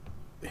be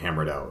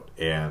hammered out,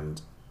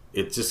 and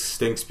it just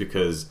stinks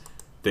because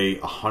they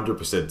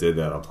 100% did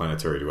that on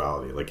Planetary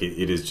Duality. Like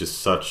it is just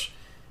such,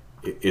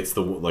 it's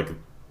the like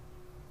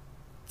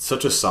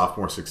such a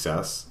sophomore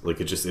success. Like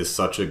it just is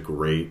such a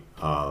great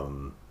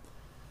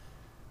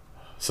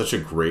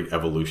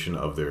evolution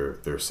of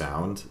their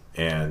sound,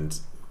 and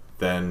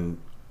then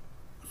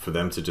for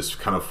them to just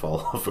kind of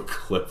fall off a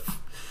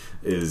cliff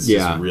is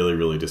just really,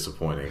 really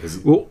disappointing.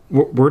 Well,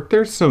 weren't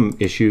there some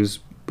issues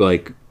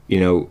like,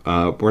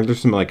 weren't there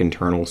some like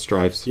internal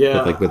strifes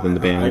within the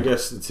band? I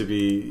guess to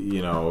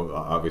be,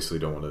 obviously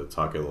don't want to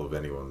talk ill of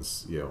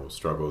anyone's,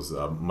 struggles.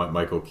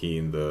 Michael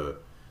Keane, the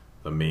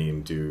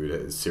main dude,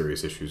 has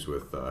serious issues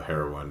with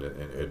heroin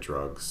and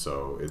drugs.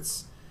 So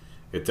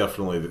it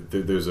definitely,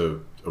 there's a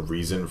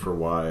reason for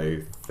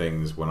why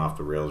things went off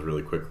the rails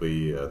really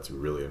quickly. It's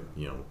really,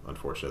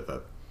 unfortunate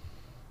that.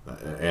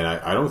 And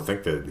I don't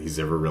think that he's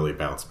ever really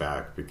bounced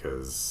back,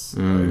 because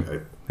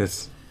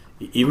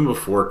even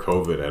before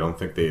COVID, I don't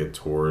think they had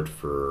toured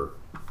or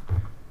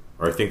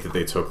I think that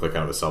they took like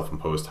kind of a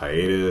self-imposed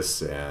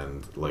hiatus,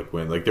 and like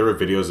when there were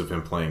videos of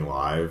him playing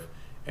live,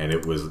 and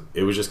it was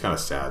just kind of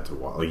sad to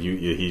watch. Like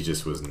he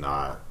just was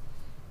not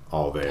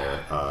all there.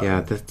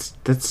 That's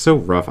so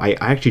rough. I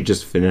actually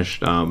just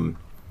finished a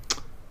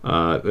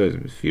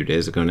few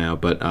days ago now,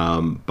 but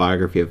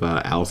biography of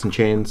Alice in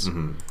Chains,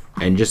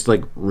 and just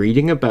like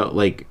reading about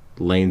like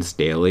Lane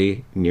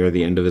Staley near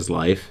the end of his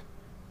life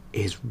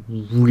is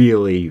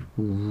really,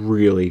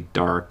 really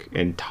dark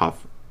and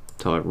tough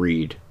to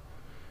read.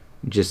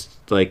 Just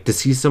like to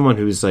see someone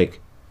who's like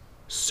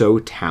so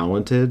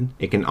talented,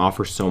 it can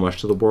offer so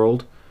much to the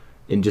world,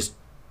 and just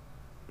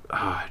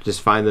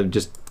find them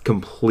just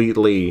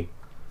completely,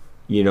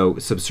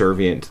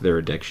 subservient to their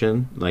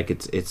addiction. Like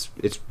it's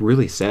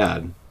really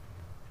sad.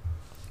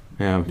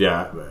 It's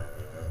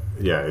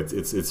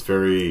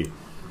very.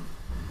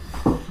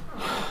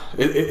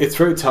 It's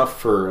very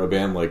tough for a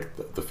band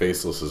like the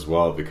Faceless as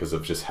well, because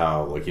of just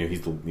how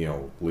he's the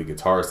lead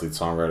guitarist, lead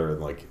songwriter, and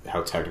like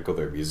how technical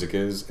their music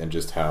is, and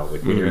just how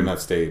like when you're in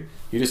that state,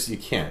 you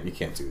can't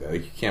do that.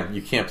 Like,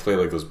 you can't play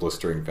like those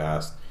blistering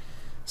fast.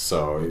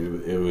 So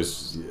it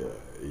was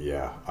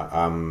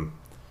I'm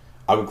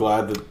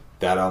glad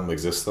that album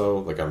exists though.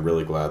 Like I'm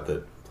really glad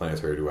that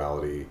Planetary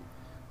Duality.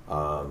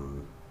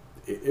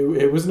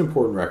 It was an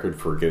important record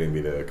for getting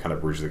me to kind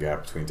of bridge the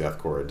gap between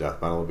deathcore and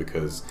death metal,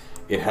 because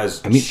it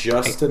has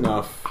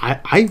enough.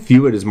 I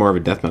view it as more of a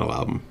death metal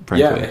album,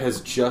 frankly. Yeah, it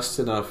has just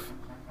enough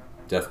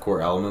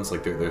deathcore elements.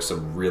 Like there's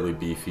some really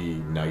beefy,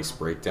 nice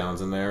breakdowns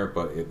in there,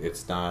 but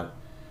it's not.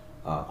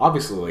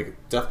 Obviously, like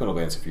death metal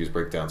bands have used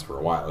breakdowns for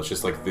a while. It's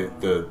just like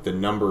the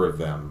number of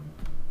them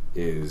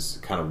is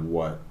kind of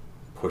what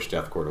pushed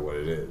deathcore to what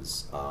it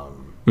is.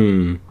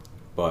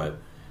 But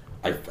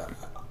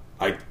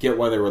I get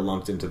why they were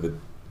lumped into the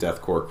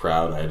deathcore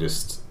crowd. I'm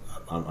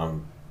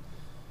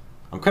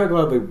kind of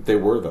glad they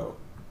were, though.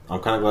 I'm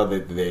kind of glad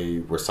that they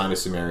were signed to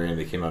Sumerian.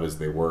 They came out as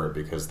they were,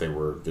 because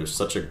they're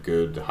such a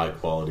good, high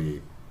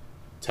quality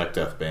tech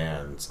death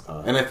band.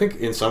 And I think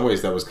in some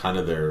ways that was kind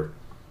of their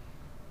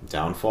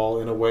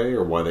downfall in a way,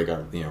 or why they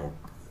got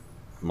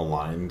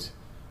maligned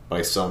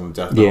by some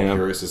death metal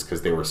purists, is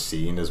because they were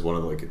seen as one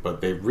of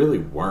but they really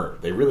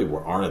weren't. They really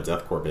aren't a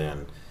deathcore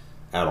band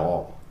at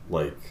all.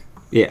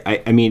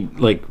 I mean,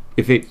 like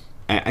if it.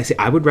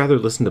 I would rather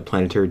listen to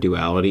Planetary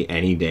Duality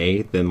any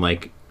day than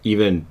like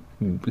even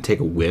take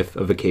a whiff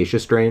of Acacia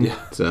Strain.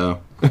 Yeah.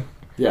 So I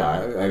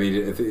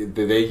mean,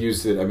 they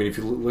used it. I mean, if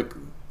you look,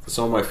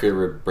 some of my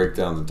favorite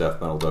breakdowns of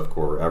death metal,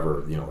 deathcore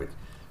ever, like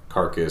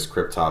Carcass,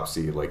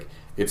 Cryptopsy, like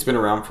it's been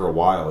around for a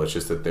while. It's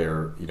just that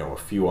they're a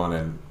few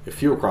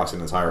across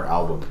an entire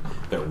album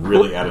that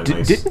really add a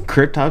nice. Didn't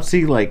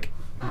Cryptopsy like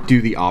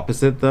do the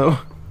opposite though?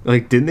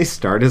 Like, didn't they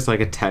start as like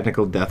a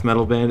technical death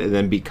metal band and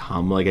then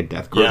become like a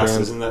deathcore band? Yes,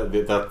 isn't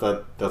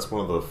that's one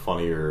of the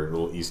funnier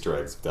little Easter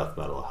eggs of death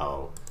metal,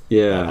 how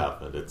that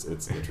happened.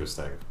 It's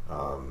interesting.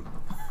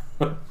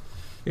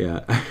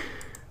 Yeah.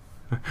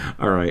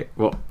 All right.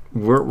 Well,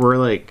 we're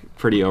like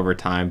pretty over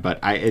time,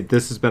 but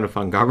this has been a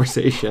fun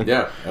conversation.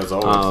 Yeah, as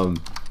always.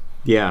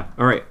 Yeah.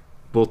 All right.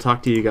 We'll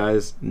talk to you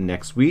guys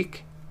next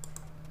week,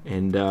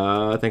 and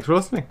thanks for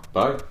listening.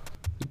 Bye.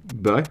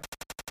 Bye.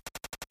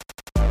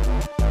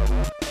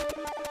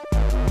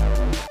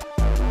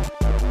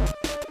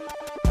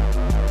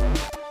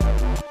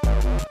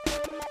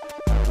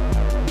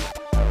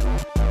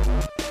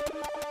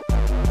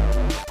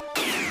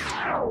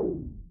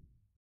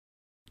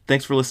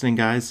 Thanks for listening,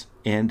 guys.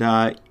 And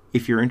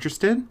if you're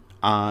interested,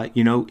 if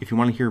you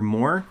want to hear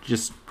more,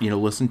 just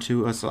listen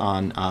to us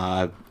on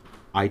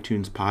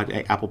iTunes,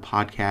 Apple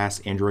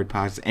Podcasts, Android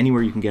Podcasts,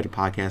 anywhere you can get a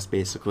podcast.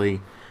 Basically,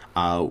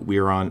 we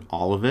are on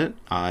all of it.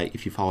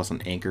 If you follow us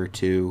on Anchor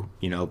too,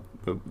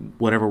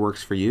 whatever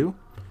works for you.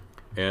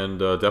 And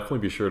definitely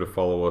be sure to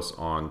follow us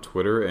on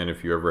Twitter. And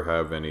if you ever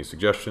have any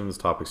suggestions,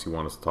 topics you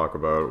want us to talk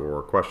about,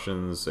 or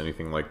questions,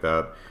 anything like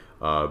that,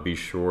 be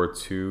sure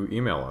to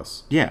email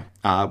us. Yeah,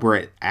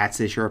 we're at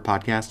Seishura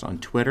Podcast on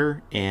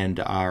Twitter, and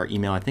our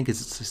email, I think,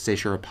 is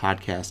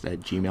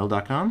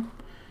seishurapodcast@gmail.com.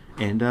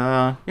 And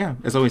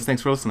as always,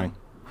 thanks for listening.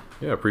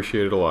 Yeah,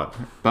 appreciate it a lot.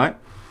 Bye.